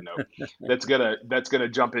lighthearted note. That's gonna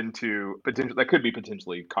jump into potential. That could be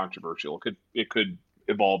potentially controversial. It could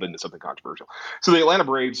evolve into something controversial. So the Atlanta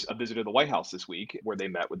Braves visited the White House this week, where they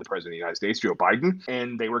met with the President of the United States, Joe Biden,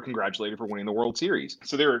 and they were congratulated for winning the World Series.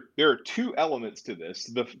 So there are two elements to this.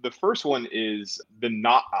 The first one is the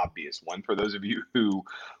not obvious one. For those of you who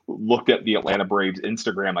looked at the Atlanta Braves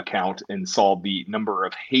Instagram account and saw the number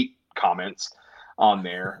of hate comments on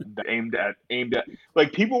there that aimed at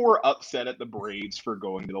like people were upset at the Braves for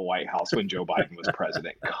going to the White House when Joe Biden was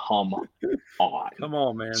president. Come on. Come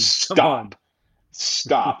on, man. Stop. Come on.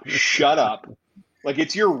 Stop. Shut up. Like,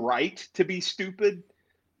 it's your right to be stupid,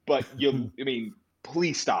 but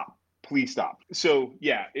please stop. Please stop. So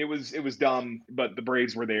yeah, it was dumb, but the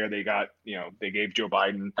Braves were there. They got, they gave Joe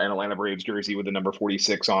Biden an Atlanta Braves jersey with the number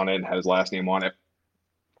 46 on it and had his last name on it.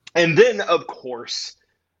 And then, of course,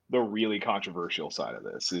 the really controversial side of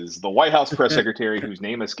this is the White House press secretary, whose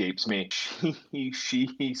name escapes me.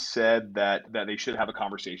 She said that they should have a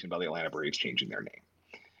conversation about the Atlanta Braves changing their name.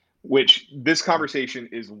 Which this conversation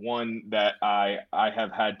is one that I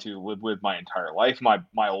have had to live with my entire life.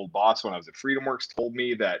 My old boss when I was at FreedomWorks told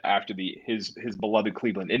me that after his beloved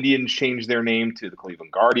Cleveland Indians changed their name to the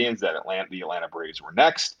Cleveland Guardians, that the Atlanta Braves were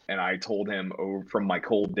next. And I told him over from my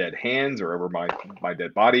cold dead hands or over my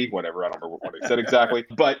dead body, whatever. I don't remember what I said exactly.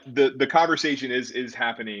 But the conversation is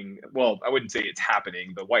happening. Well, I wouldn't say it's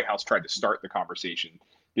happening. The White House tried to start the conversation.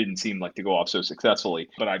 Didn't seem like to go off so successfully,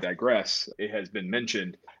 but I digress. It has been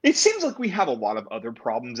mentioned. It seems like we have a lot of other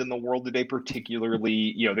problems in the world today,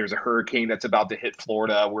 particularly, there's a hurricane that's about to hit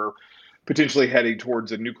Florida. We're potentially heading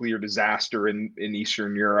towards a nuclear disaster in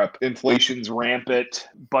Eastern Europe. Inflation's rampant.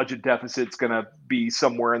 Budget deficit's going to be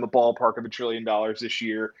somewhere in the ballpark of $1 trillion this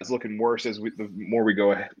year. It's looking worse as the more we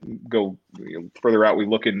go further out we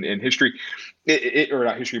look in history, or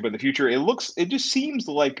not history, but in the future. It just seems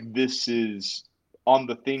like this is on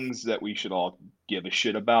the things that we should all give a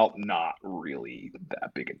shit about, not really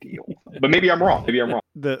that big a deal. But maybe I'm wrong.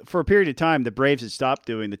 For a period of time, the Braves had stopped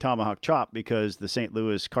doing the tomahawk chop because the St.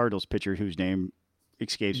 Louis Cardinals pitcher, whose name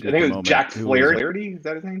escapes me I think it was Jack Flaherty. Is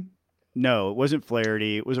that his name? No, it wasn't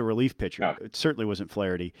Flaherty. It was a relief pitcher. Oh. It certainly wasn't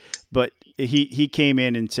Flaherty. But he came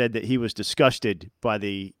in and said that he was disgusted by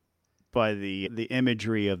the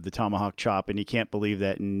imagery of the tomahawk chop, and he can't believe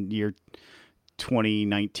that in year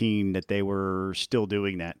 2019 that they were still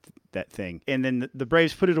doing that thing. And then the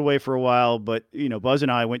Braves put it away for a while, but Buzz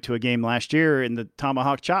and I went to a game last year and the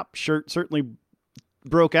tomahawk chop shirt certainly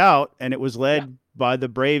broke out, and it was led by the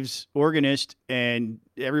Braves organist, and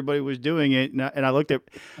everybody was doing it. And I looked at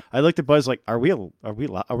Buzz like, are we going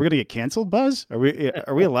to get canceled, Buzz? Are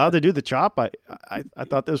we allowed to do the chop? I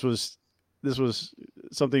thought this was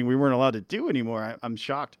something we weren't allowed to do anymore. I'm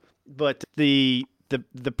shocked. But the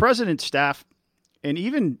president's staff and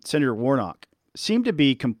even Senator Warnock seem to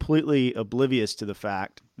be completely oblivious to the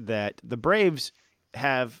fact that the Braves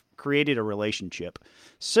have created a relationship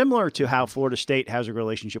similar to how Florida State has a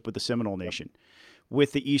relationship with the Seminole Nation,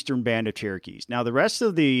 with the Eastern Band of Cherokees. Now, the rest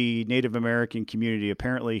of the Native American community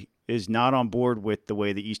apparently is not on board with the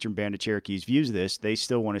way the Eastern Band of Cherokees views this. They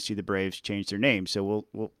still want to see the Braves change their name. So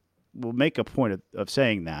we'll make a point of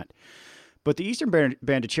saying that. But the Eastern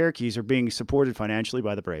Band of Cherokees are being supported financially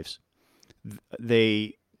by the Braves.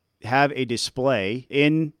 They have a display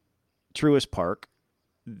in Truist Park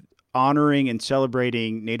honoring and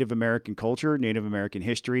celebrating Native American culture, Native American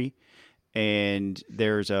history, and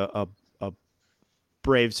there's a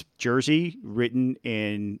Braves jersey written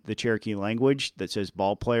in the Cherokee language that says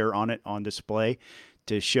ball player on it on display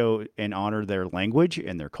to show and honor their language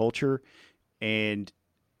and their culture. And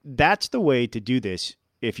that's the way to do this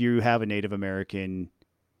if you have a Native American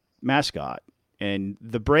mascot. And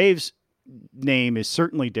the Braves name is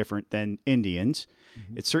certainly different than Indians.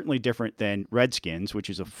 Mm-hmm. It's certainly different than Redskins, which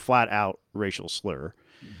is a flat out racial slur.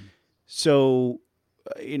 Mm-hmm. So,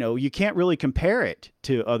 you can't really compare it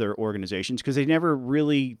to other organizations because they never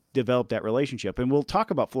really developed that relationship. And we'll talk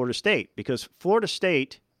about Florida State because Florida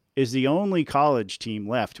State is the only college team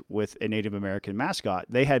left with a Native American mascot.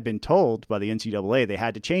 They had been told by the NCAA they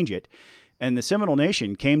had to change it. And the Seminole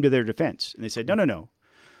Nation came to their defense and they said, no.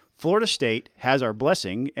 Florida State has our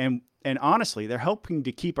blessing. And honestly, they're helping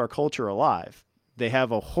to keep our culture alive. They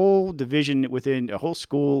have a whole division a whole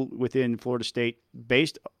school within Florida State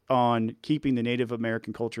based on keeping the Native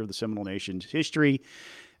American culture of the Seminole Nation's history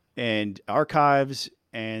and archives.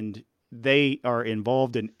 And they are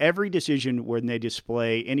involved in every decision when they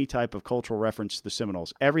display any type of cultural reference to the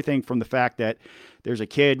Seminoles. Everything from the fact that there's a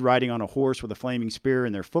kid riding on a horse with a flaming spear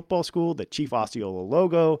in their football school, the Chief Osceola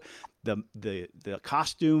logo, the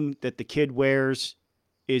costume that the kid wears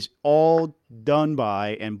is all done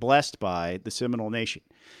by and blessed by the Seminole Nation.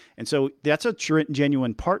 And so that's a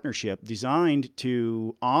genuine partnership designed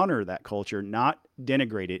to honor that culture, not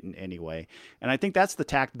denigrate it in any way. And I think that's the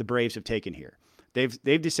tact the Braves have taken here.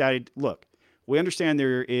 They've decided, look, we understand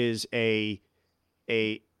there is a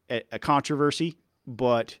controversy,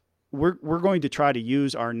 but we're going to try to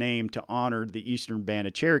use our name to honor the Eastern Band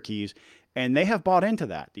of Cherokees. And they have bought into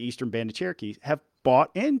that. The Eastern Band of Cherokees have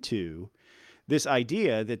bought into this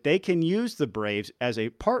idea that they can use the Braves as a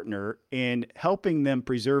partner in helping them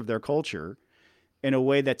preserve their culture in a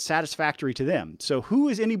way that's satisfactory to them. So who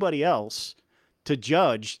is anybody else to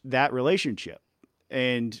judge that relationship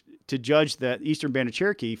and to judge that Eastern Band of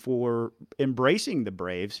Cherokee for embracing the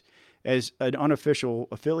Braves as an unofficial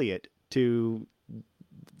affiliate to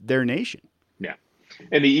their nation? Yeah.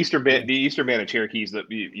 And the Eastern Band of Cherokees, that,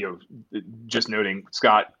 just noting,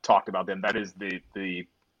 Scott talked about them. That is the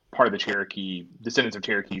part of the Cherokee descendants of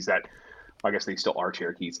Cherokees that, I guess they still are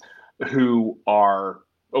Cherokees, who are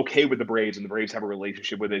okay with the Braves, and the Braves have a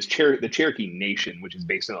relationship with the Cherokee Nation, which is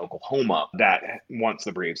based in Oklahoma, that wants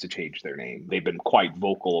the Braves to change their name. They've been quite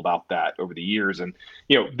vocal about that over the years. And,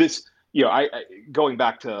 I going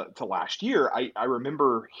back to last year, I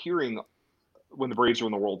remember hearing when the Braves were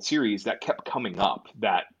in the World Series, that kept coming up,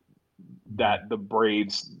 that the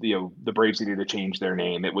Braves, the Braves needed to change their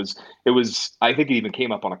name. It was, I think it even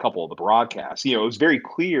came up on a couple of the broadcasts. It was very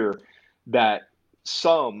clear that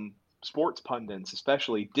some sports pundits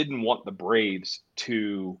especially didn't want the Braves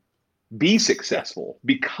to be successful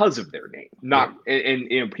because of their name.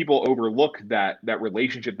 And people overlook that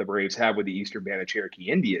relationship the Braves have with the Eastern Band of Cherokee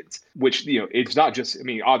Indians, which, it's not just,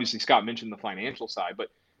 obviously Scott mentioned the financial side, but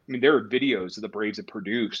there are videos that the Braves have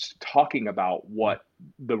produced talking about what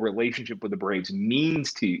the relationship with the Braves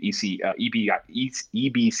means to EBCI.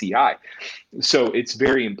 So it's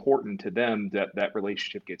very important to them that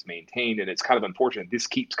relationship gets maintained. And it's kind of unfortunate this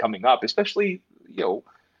keeps coming up, especially, this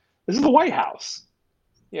is the White House.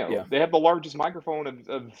 They have the largest microphone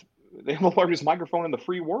they have the largest microphone in the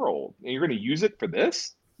free world. And you're going to use it for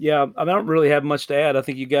this? Yeah, I don't really have much to add. I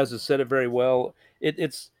think you guys have said it very well.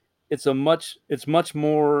 It's much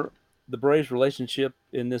more, the Braves relationship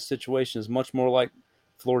in this situation is much more like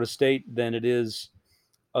Florida State than it is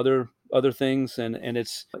other things. And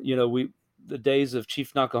it's, the days of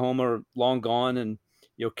Chief Nakahoma are long gone, and,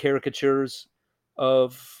 caricatures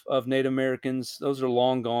of Native Americans, those are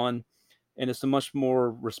long gone. And it's a much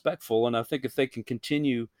more respectful. And I think if they can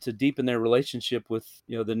continue to deepen their relationship with,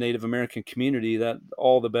 the Native American community, that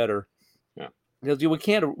all the better. Yeah. Because we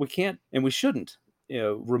can't, and we shouldn't,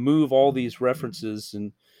 remove all these references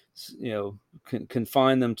and,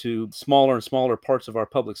 confine them to smaller and smaller parts of our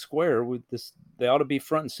public square. With this, they ought to be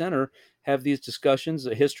front and center, have these discussions.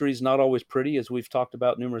 History is not always pretty, as we've talked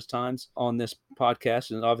about numerous times on this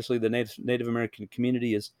podcast. And obviously the Native American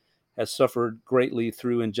community has suffered greatly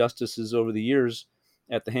through injustices over the years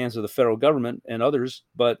at the hands of the federal government and others.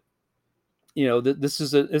 But, this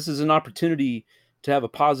is an opportunity to have a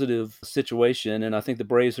positive situation, and I think the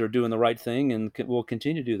Braves are doing the right thing and will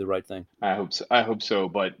continue to do the right thing. I hope so.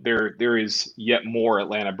 But there is yet more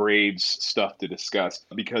Atlanta Braves stuff to discuss,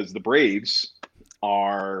 because the Braves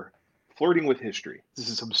are flirting with history. This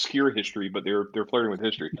is obscure history, but they're flirting with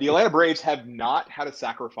history. The Atlanta Braves have not had a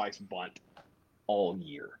sacrifice bunt all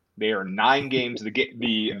year. They are 9 games. The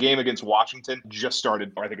game against Washington just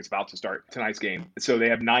started, or I think it's about to start, tonight's game. So they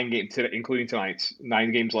have 9 games, including tonight's,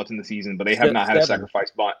 9 games left in the season, but they have not had a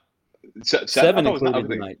sacrifice bunt. 7 including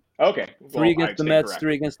tonight. Okay. 3 against the Mets,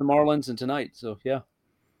 3 against the Marlins, and tonight. So, yeah.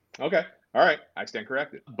 Okay. All right. I stand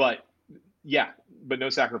corrected. But no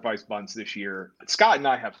sacrifice bunts this year. Scott and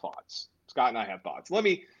I have thoughts.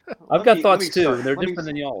 I've got thoughts too. They're different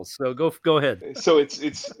than y'all's. So go ahead. So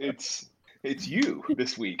it's you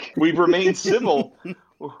this week. We've remained civil. The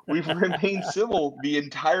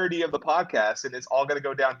entirety of the podcast, and it's all going to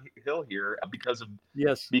go downhill here because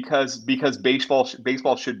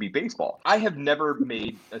baseball should be baseball. I have never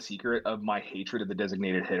made a secret of my hatred of the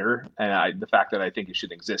designated hitter and the fact that I think it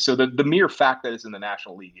should exist. So the mere fact that it's in the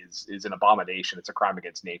National League is an abomination. It's a crime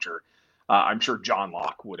against nature. I'm sure John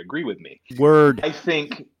Locke would agree with me. Word. I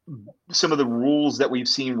think some of the rules that we've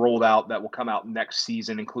seen rolled out that will come out next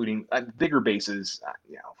season, including bigger bases,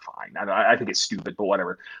 fine. I think it's stupid, but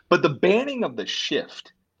whatever. But the banning of the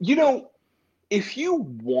shift, if you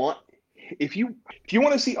want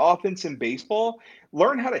to see offense in baseball,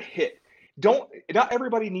 learn how to hit. Not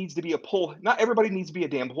everybody needs to be not everybody needs to be a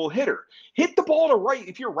damn pull hitter. Hit the ball to right.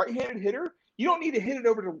 If you're a right-handed hitter, you don't need to hit it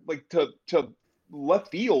over to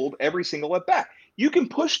left field every single at bat. You can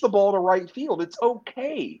push the ball to right field. It's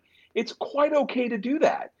okay. It's quite okay to do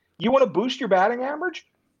that. You want to boost your batting average?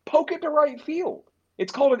 Poke it to right field.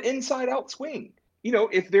 It's called an inside out swing.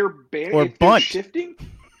 If they're shifting,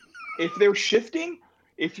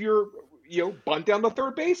 if you're bunt down the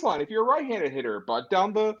third baseline if you're a right-handed hitter, bunt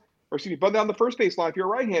down the first baseline if you're a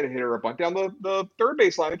right-handed hitter, or bunt down the third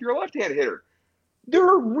baseline if you're a left-handed hitter. there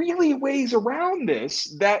are really ways around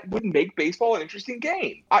this that would make baseball an interesting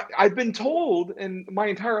game. I've been told in my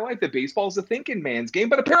entire life that baseball is a thinking man's game,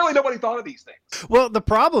 but apparently nobody thought of these things. Well, the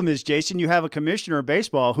problem is, Jason, you have a commissioner of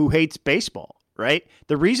baseball who hates baseball, right?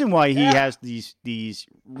 The reason why he has these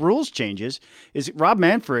rules changes is Rob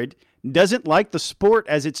Manfred doesn't like the sport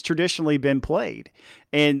as it's traditionally been played.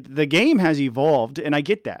 And the game has evolved, and I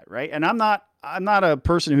get that, right? And I'm not a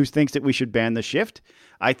person who thinks that we should ban the shift.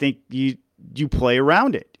 I think you play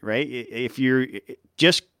around it, right? If you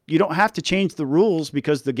don't have to change the rules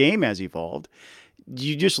because the game has evolved.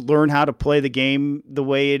 You just learn how to play the game the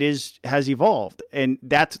way it has evolved. And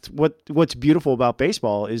that's what's beautiful about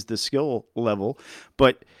baseball is the skill level.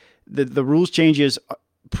 But the rules changes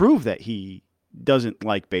prove that he doesn't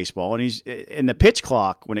like baseball, and he's in the pitch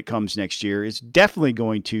clock when it comes next year is definitely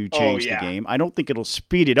going to change the game. I don't think it'll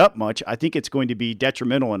speed it up much. I think it's going to be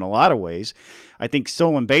detrimental in a lot of ways. I think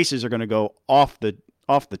stolen bases are going to go off the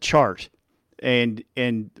chart, and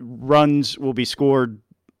runs will be scored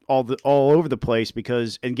all over the place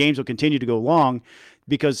and games will continue to go long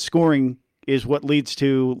because scoring is what leads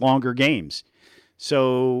to longer games.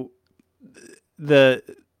 So the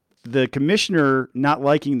commissioner not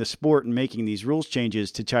liking the sport and making these rules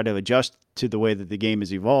changes to try to adjust to the way that the game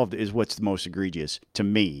has evolved is what's the most egregious to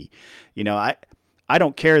me. I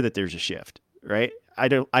don't care that there's a shift, right?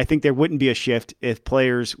 I think there wouldn't be a shift if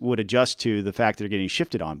players would adjust to the fact they're getting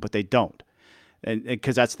shifted on, but they don't. And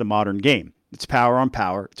because that's the modern game. It's power on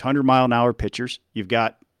power. It's 100-mile-an-hour pitchers. You've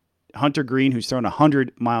got Hunter Green, who's thrown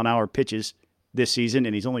 100-mile-an-hour pitches this season,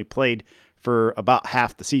 and he's only played for about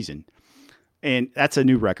half the season. And that's a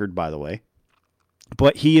new record, by the way.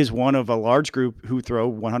 But he is one of a large group who throw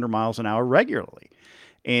 100 miles an hour regularly.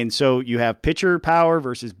 And so you have pitcher power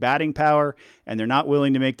versus batting power, and they're not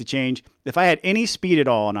willing to make the change. If I had any speed at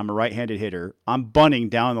all and I'm a right-handed hitter, I'm bunting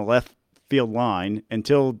down the left field line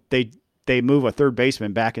until they move a third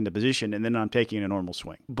baseman back into position, and then I'm taking a normal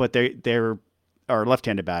swing. But they're a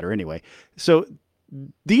left-handed batter anyway. So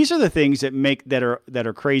these are the things that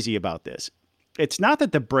are crazy about this. It's not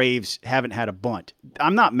that the Braves haven't had a bunt.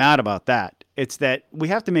 I'm not mad about that. It's that we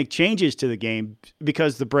have to make changes to the game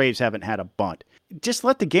because the Braves haven't had a bunt. Just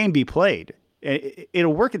let the game be played.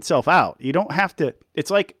 It'll work itself out. You don't have to.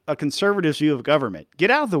 It's like a conservative view of government. Get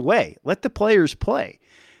out of the way. Let the players play.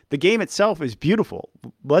 The game itself is beautiful.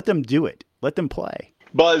 Let them do it. Let them play.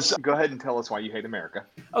 Buzz, go ahead and tell us why you hate America.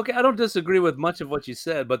 Okay, I don't disagree with much of what you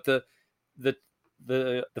said, but the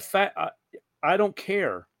fact I don't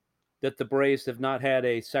care that the Braves have not had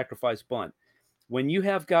a sacrifice bunt. When you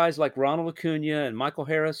have guys like Ronald Acuna and Michael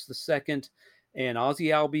Harris II and Ozzie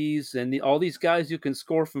Albies and all these guys who can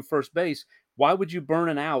score from first base, why would you burn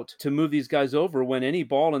an out to move these guys over when any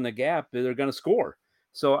ball in the gap they're going to score?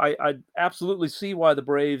 So I absolutely see why the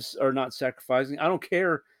Braves are not sacrificing. I don't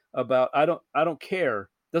care. It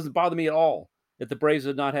doesn't bother me at all that the Braves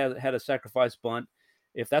have not had a sacrifice bunt.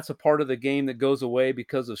 If that's a part of the game that goes away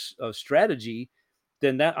because of strategy,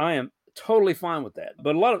 then that I am totally fine with that.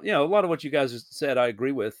 But a lot of what you guys said, I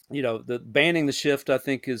agree with. The banning the shift, I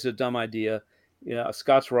think, is a dumb idea.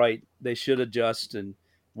 Scott's right. They should adjust. And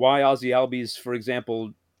why Ozzie Albies, for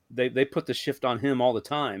example, they put the shift on him all the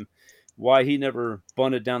time. Why he never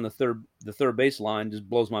bunted down the third base line just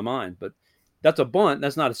blows my mind. But that's a bunt.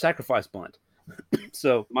 That's not a sacrifice bunt.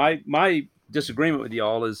 So my disagreement with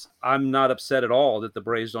y'all is I'm not upset at all that the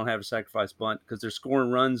Braves don't have a sacrifice bunt because they're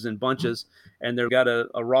scoring runs in bunches and they've got a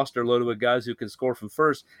roster loaded with guys who can score from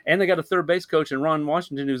first, and they got a third base coach in Ron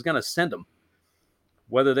Washington who's going to send them.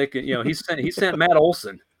 Whether they can, he sent Matt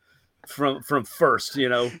Olson from first,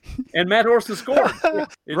 and Matt Olson scored.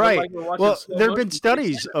 Right. Well, there have been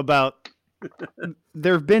studies about.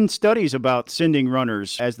 There have been studies about sending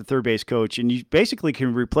runners as the third base coach, and you basically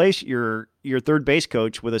can replace your third base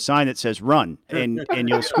coach with a sign that says "run," and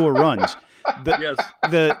you'll score runs. But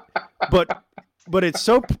it's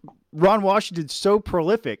so Ron Washington's so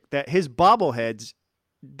prolific that his bobbleheads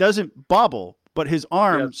doesn't bobble, but his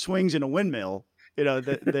arm swings in a windmill.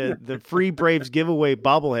 The free Braves giveaway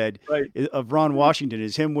bobblehead of Ron Washington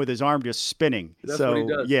is him with his arm just spinning. That's what he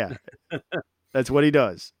does. Yeah. That's what he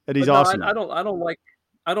does, and he's awesome. I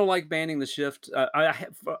don't like banning the shift. I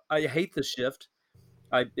hate the shift.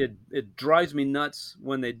 It drives me nuts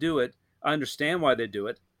when they do it. I understand why they do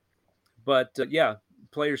it, but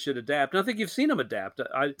players should adapt. And I think you've seen them adapt.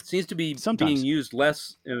 It seems to be being used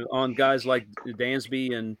less on guys like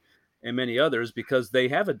Dansby and many others because they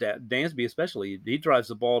have adapted. Dansby especially, he drives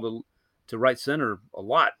the ball to right center a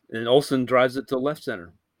lot, and Olson drives it to left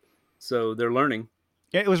center. So they're learning.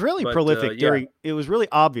 Yeah, it was really prolific it was really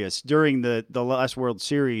obvious during the last World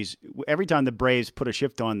Series. Every time the Braves put a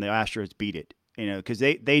shift on, the Astros beat it. because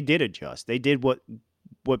they did adjust. They did what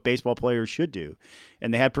baseball players should do,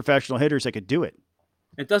 and they had professional hitters that could do it.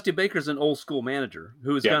 And Dusty Baker's an old school manager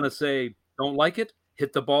who is going to say, "Don't like it,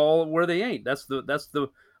 hit the ball where they ain't." That's the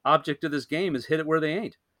object of this game, is hit it where they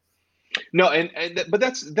ain't. No, but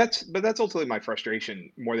that's ultimately my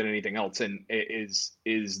frustration more than anything else, and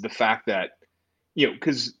is the fact that,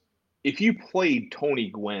 because if you played Tony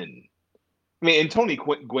Gwynn, I mean, and Tony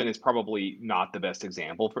Gwynn is probably not the best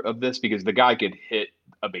example of this, because the guy could hit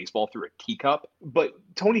a baseball through a teacup, but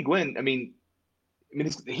Tony Gwynn, I mean,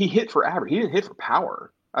 he hit for average. He didn't hit for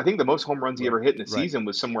power. I think the most home runs he ever hit in a season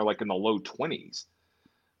was somewhere like in the low 20s.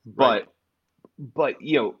 But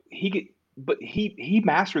he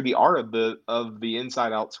mastered the art of the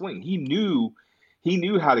inside out swing. He knew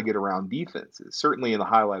how to get around defenses. Certainly in the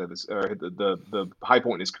highlight of his the high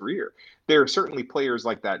point in his career. There are certainly players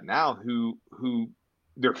like that now who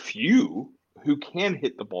there are few who can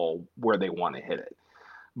hit the ball where they want to hit it.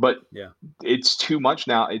 But it's too much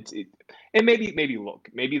now. And maybe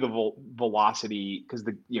the velocity, because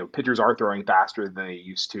pitchers are throwing faster than they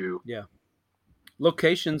used to. Yeah.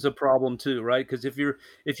 Location's a problem too, right? Because if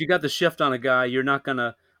you got the shift on a guy, you're not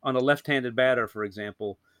gonna, on a left-handed batter, for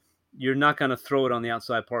example, you're not gonna throw it on the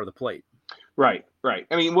outside part of the plate. Right.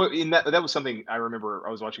 I mean, that was something I remember.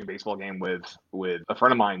 I was watching a baseball game with a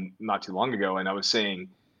friend of mine not too long ago, and I was saying,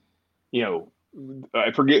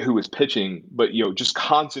 I forget who was pitching, but just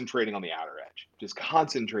concentrating on the outer edge,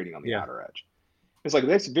 outer edge. It's like,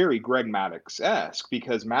 that's very Greg Maddux-esque,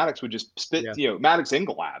 because Maddux would just spit, Maddux and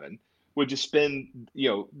Glavine would just spend,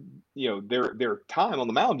 their time on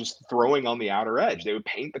the mound just throwing on the outer edge. They would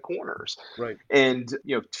paint the corners. Right. And,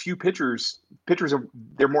 few pitchers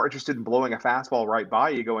they're more interested in blowing a fastball right by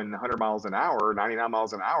you, going 100 miles an hour, 99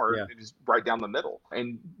 miles an hour, just right down the middle.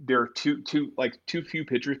 And there are too few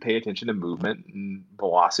pitchers pay attention to movement, and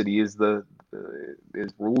velocity is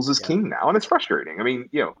rules is king now. And it's frustrating. I mean,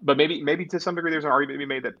 but maybe to some degree there's an argument to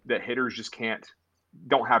be made that hitters just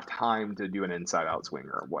don't have time to do an inside out swing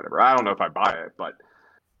or whatever. I don't know if I buy it, but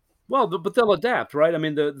they'll adapt, right? I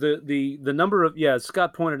mean, the number of, as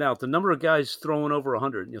Scott pointed out, the number of guys throwing over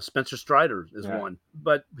 100, Spencer Strider is one,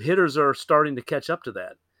 but hitters are starting to catch up to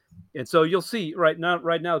that. And so you'll see right now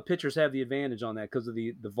the pitchers have the advantage on that because of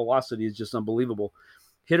the velocity is just unbelievable.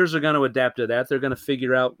 Hitters are going to adapt to that. They're going to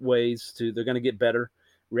figure out ways they're going to get better.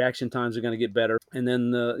 Reaction times are going to get better. And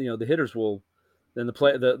then the hitters will, then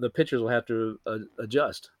the pitchers will have to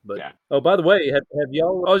adjust. But by the way, have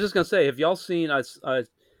y'all? I was just gonna say, have y'all seen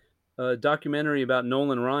a documentary about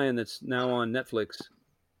Nolan Ryan that's now on Netflix?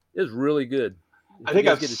 It's really good. I think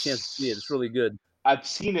I'll get a chance to see it. It's really good. I've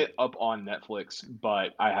seen it up on Netflix,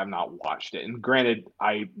 but I have not watched it. And granted,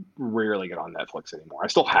 I rarely get on Netflix anymore. I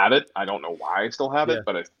still have it. I don't know why I still have it,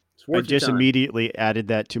 but I just immediately added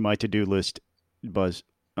that to my to-do list, Buzz.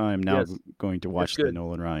 I'm now going to watch the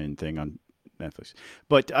Nolan Ryan thing on Netflix.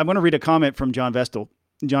 But I'm going to read a comment from John Vestal.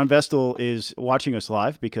 John Vestal is watching us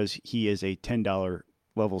live because he is a $10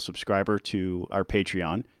 level subscriber to our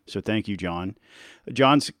Patreon. So thank you, John.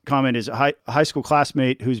 John's comment is a high school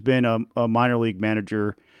classmate who's been a minor league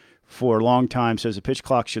manager for a long time says the pitch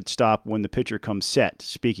clock should stop when the pitcher comes set,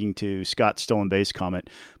 speaking to Scott's stolen base comment,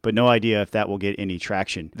 but no idea if that will get any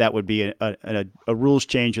traction. That would be a rules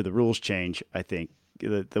change of the rules change, I think.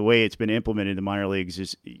 The way it's been implemented in the minor leagues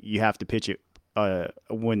is you have to pitch it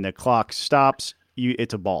when the clock stops.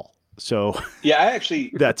 It's a ball. So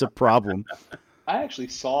that's a problem. I actually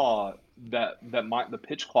saw the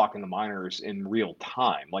pitch clock in the minors in real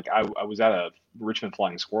time. Like I was at a Richmond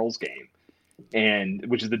Flying Squirrels game,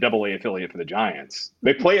 which is the AA affiliate for the Giants.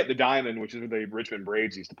 They play at the Diamond, which is where the Richmond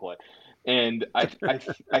Braves used to play. And I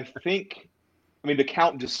think. I mean, the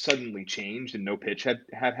count just suddenly changed and no pitch had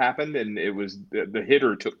happened, and it was the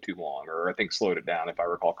hitter took too long, or I think slowed it down, if I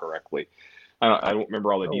recall correctly. I don't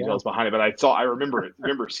remember all the details behind it, but I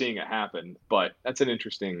remember seeing it happen. But that's an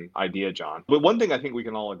interesting idea, John. But one thing I think we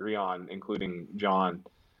can all agree on, including John,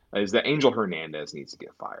 is that Angel Hernandez needs to get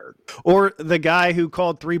fired. Or the guy who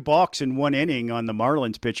called 3 balks in 1 inning on the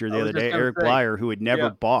Marlins pitcher the other day, Eric Blyer, who had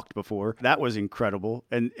never balked before. That was incredible.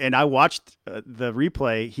 And I watched the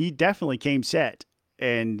replay. He definitely came set,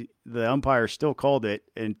 and the umpire still called it.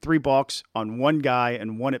 And 3 balks on 1 guy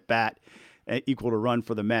and 1 at bat equaled a run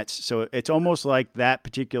for the Mets. So it's almost like that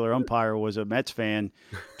particular umpire was a Mets fan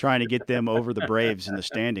trying to get them over the Braves in the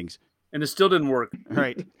standings. And it still didn't work.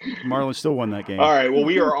 Right. Marlins still won that game. All right. Well,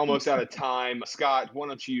 we are almost out of time. Scott, why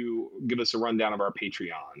don't you give us a rundown of our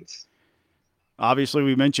Patreons? Obviously,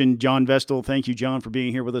 we mentioned John Vestal. Thank you, John, for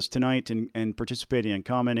being here with us tonight and participating and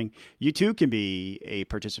commenting. You too can be a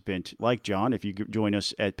participant like John if you join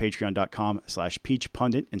us at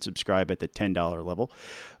patreon.com/peachpundit and subscribe at the $10 level.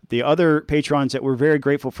 The other patrons that we're very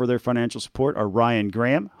grateful for their financial support are Ryan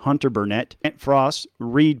Graham, Hunter Burnett, Ant Frost,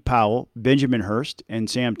 Reed Powell, Benjamin Hurst, and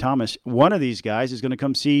Sam Thomas. One of these guys is going to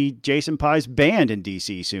come see Jason Pye's band in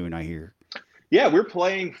D.C. soon, I hear. Yeah, we're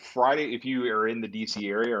playing Friday. If you are in the D.C.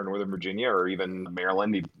 area or Northern Virginia or even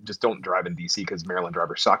Maryland, you just don't drive in D.C. because Maryland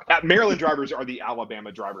drivers suck. Maryland drivers are the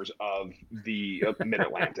Alabama drivers of the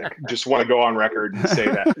Mid-Atlantic. Just want to go on record and say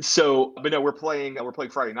that. So, but no, we're playing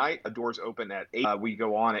Friday night. Doors open at 8. We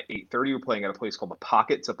go on at 8:30. We're playing at a place called The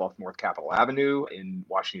Pockets up off North Capitol Avenue in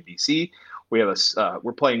Washington, D.C. We have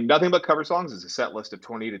we're playing nothing but cover songs. It's a set list of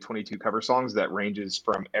 20 to 22 cover songs that ranges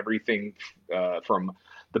from everything from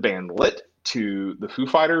the band Lit to the Foo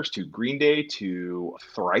Fighters, to Green Day, to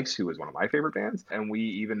Thrice, who is one of my favorite bands. And we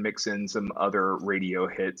even mix in some other radio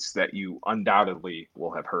hits that you undoubtedly will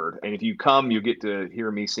have heard. And if you come, you get to hear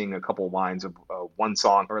me sing a couple lines of one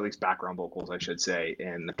song, or at least background vocals, I should say,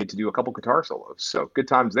 and get to do a couple guitar solos. So good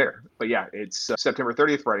times there. But yeah, it's September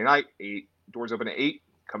 30th, Friday night, 8. Doors open at 8.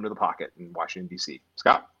 Come to The Pocket in Washington, D.C.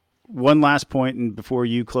 Scott? One last point, and before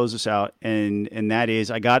you close us out, and that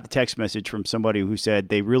is, I got the text message from somebody who said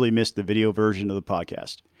they really missed the video version of the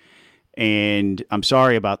podcast, and I'm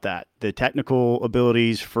sorry about that. The technical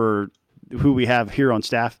abilities for who we have here on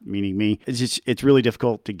staff, meaning me, it's really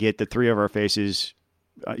difficult to get the three of our faces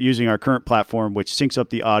using our current platform, which syncs up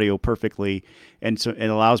the audio perfectly, and so it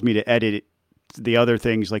allows me to edit the other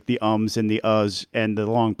things like the ums and the uhs and the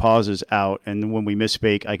long pauses out, and when we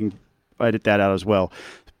misspeak, I can edit that out as well.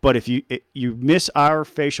 But if you miss our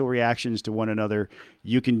facial reactions to one another,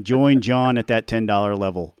 you can join John at that $10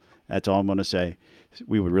 level. That's all I'm going to say.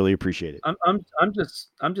 We would really appreciate it. I'm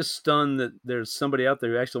just stunned that there's somebody out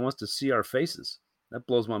there who actually wants to see our faces. That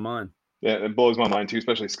blows my mind. Yeah, it blows my mind too,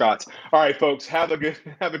 especially Scott's. All right, folks, have a good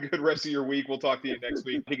rest of your week. We'll talk to you next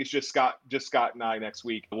week. I think it's just Scott and I next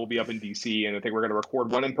week. We'll be up in DC, and I think we're going to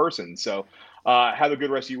record one in person. So have a good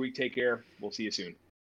rest of your week. Take care. We'll see you soon.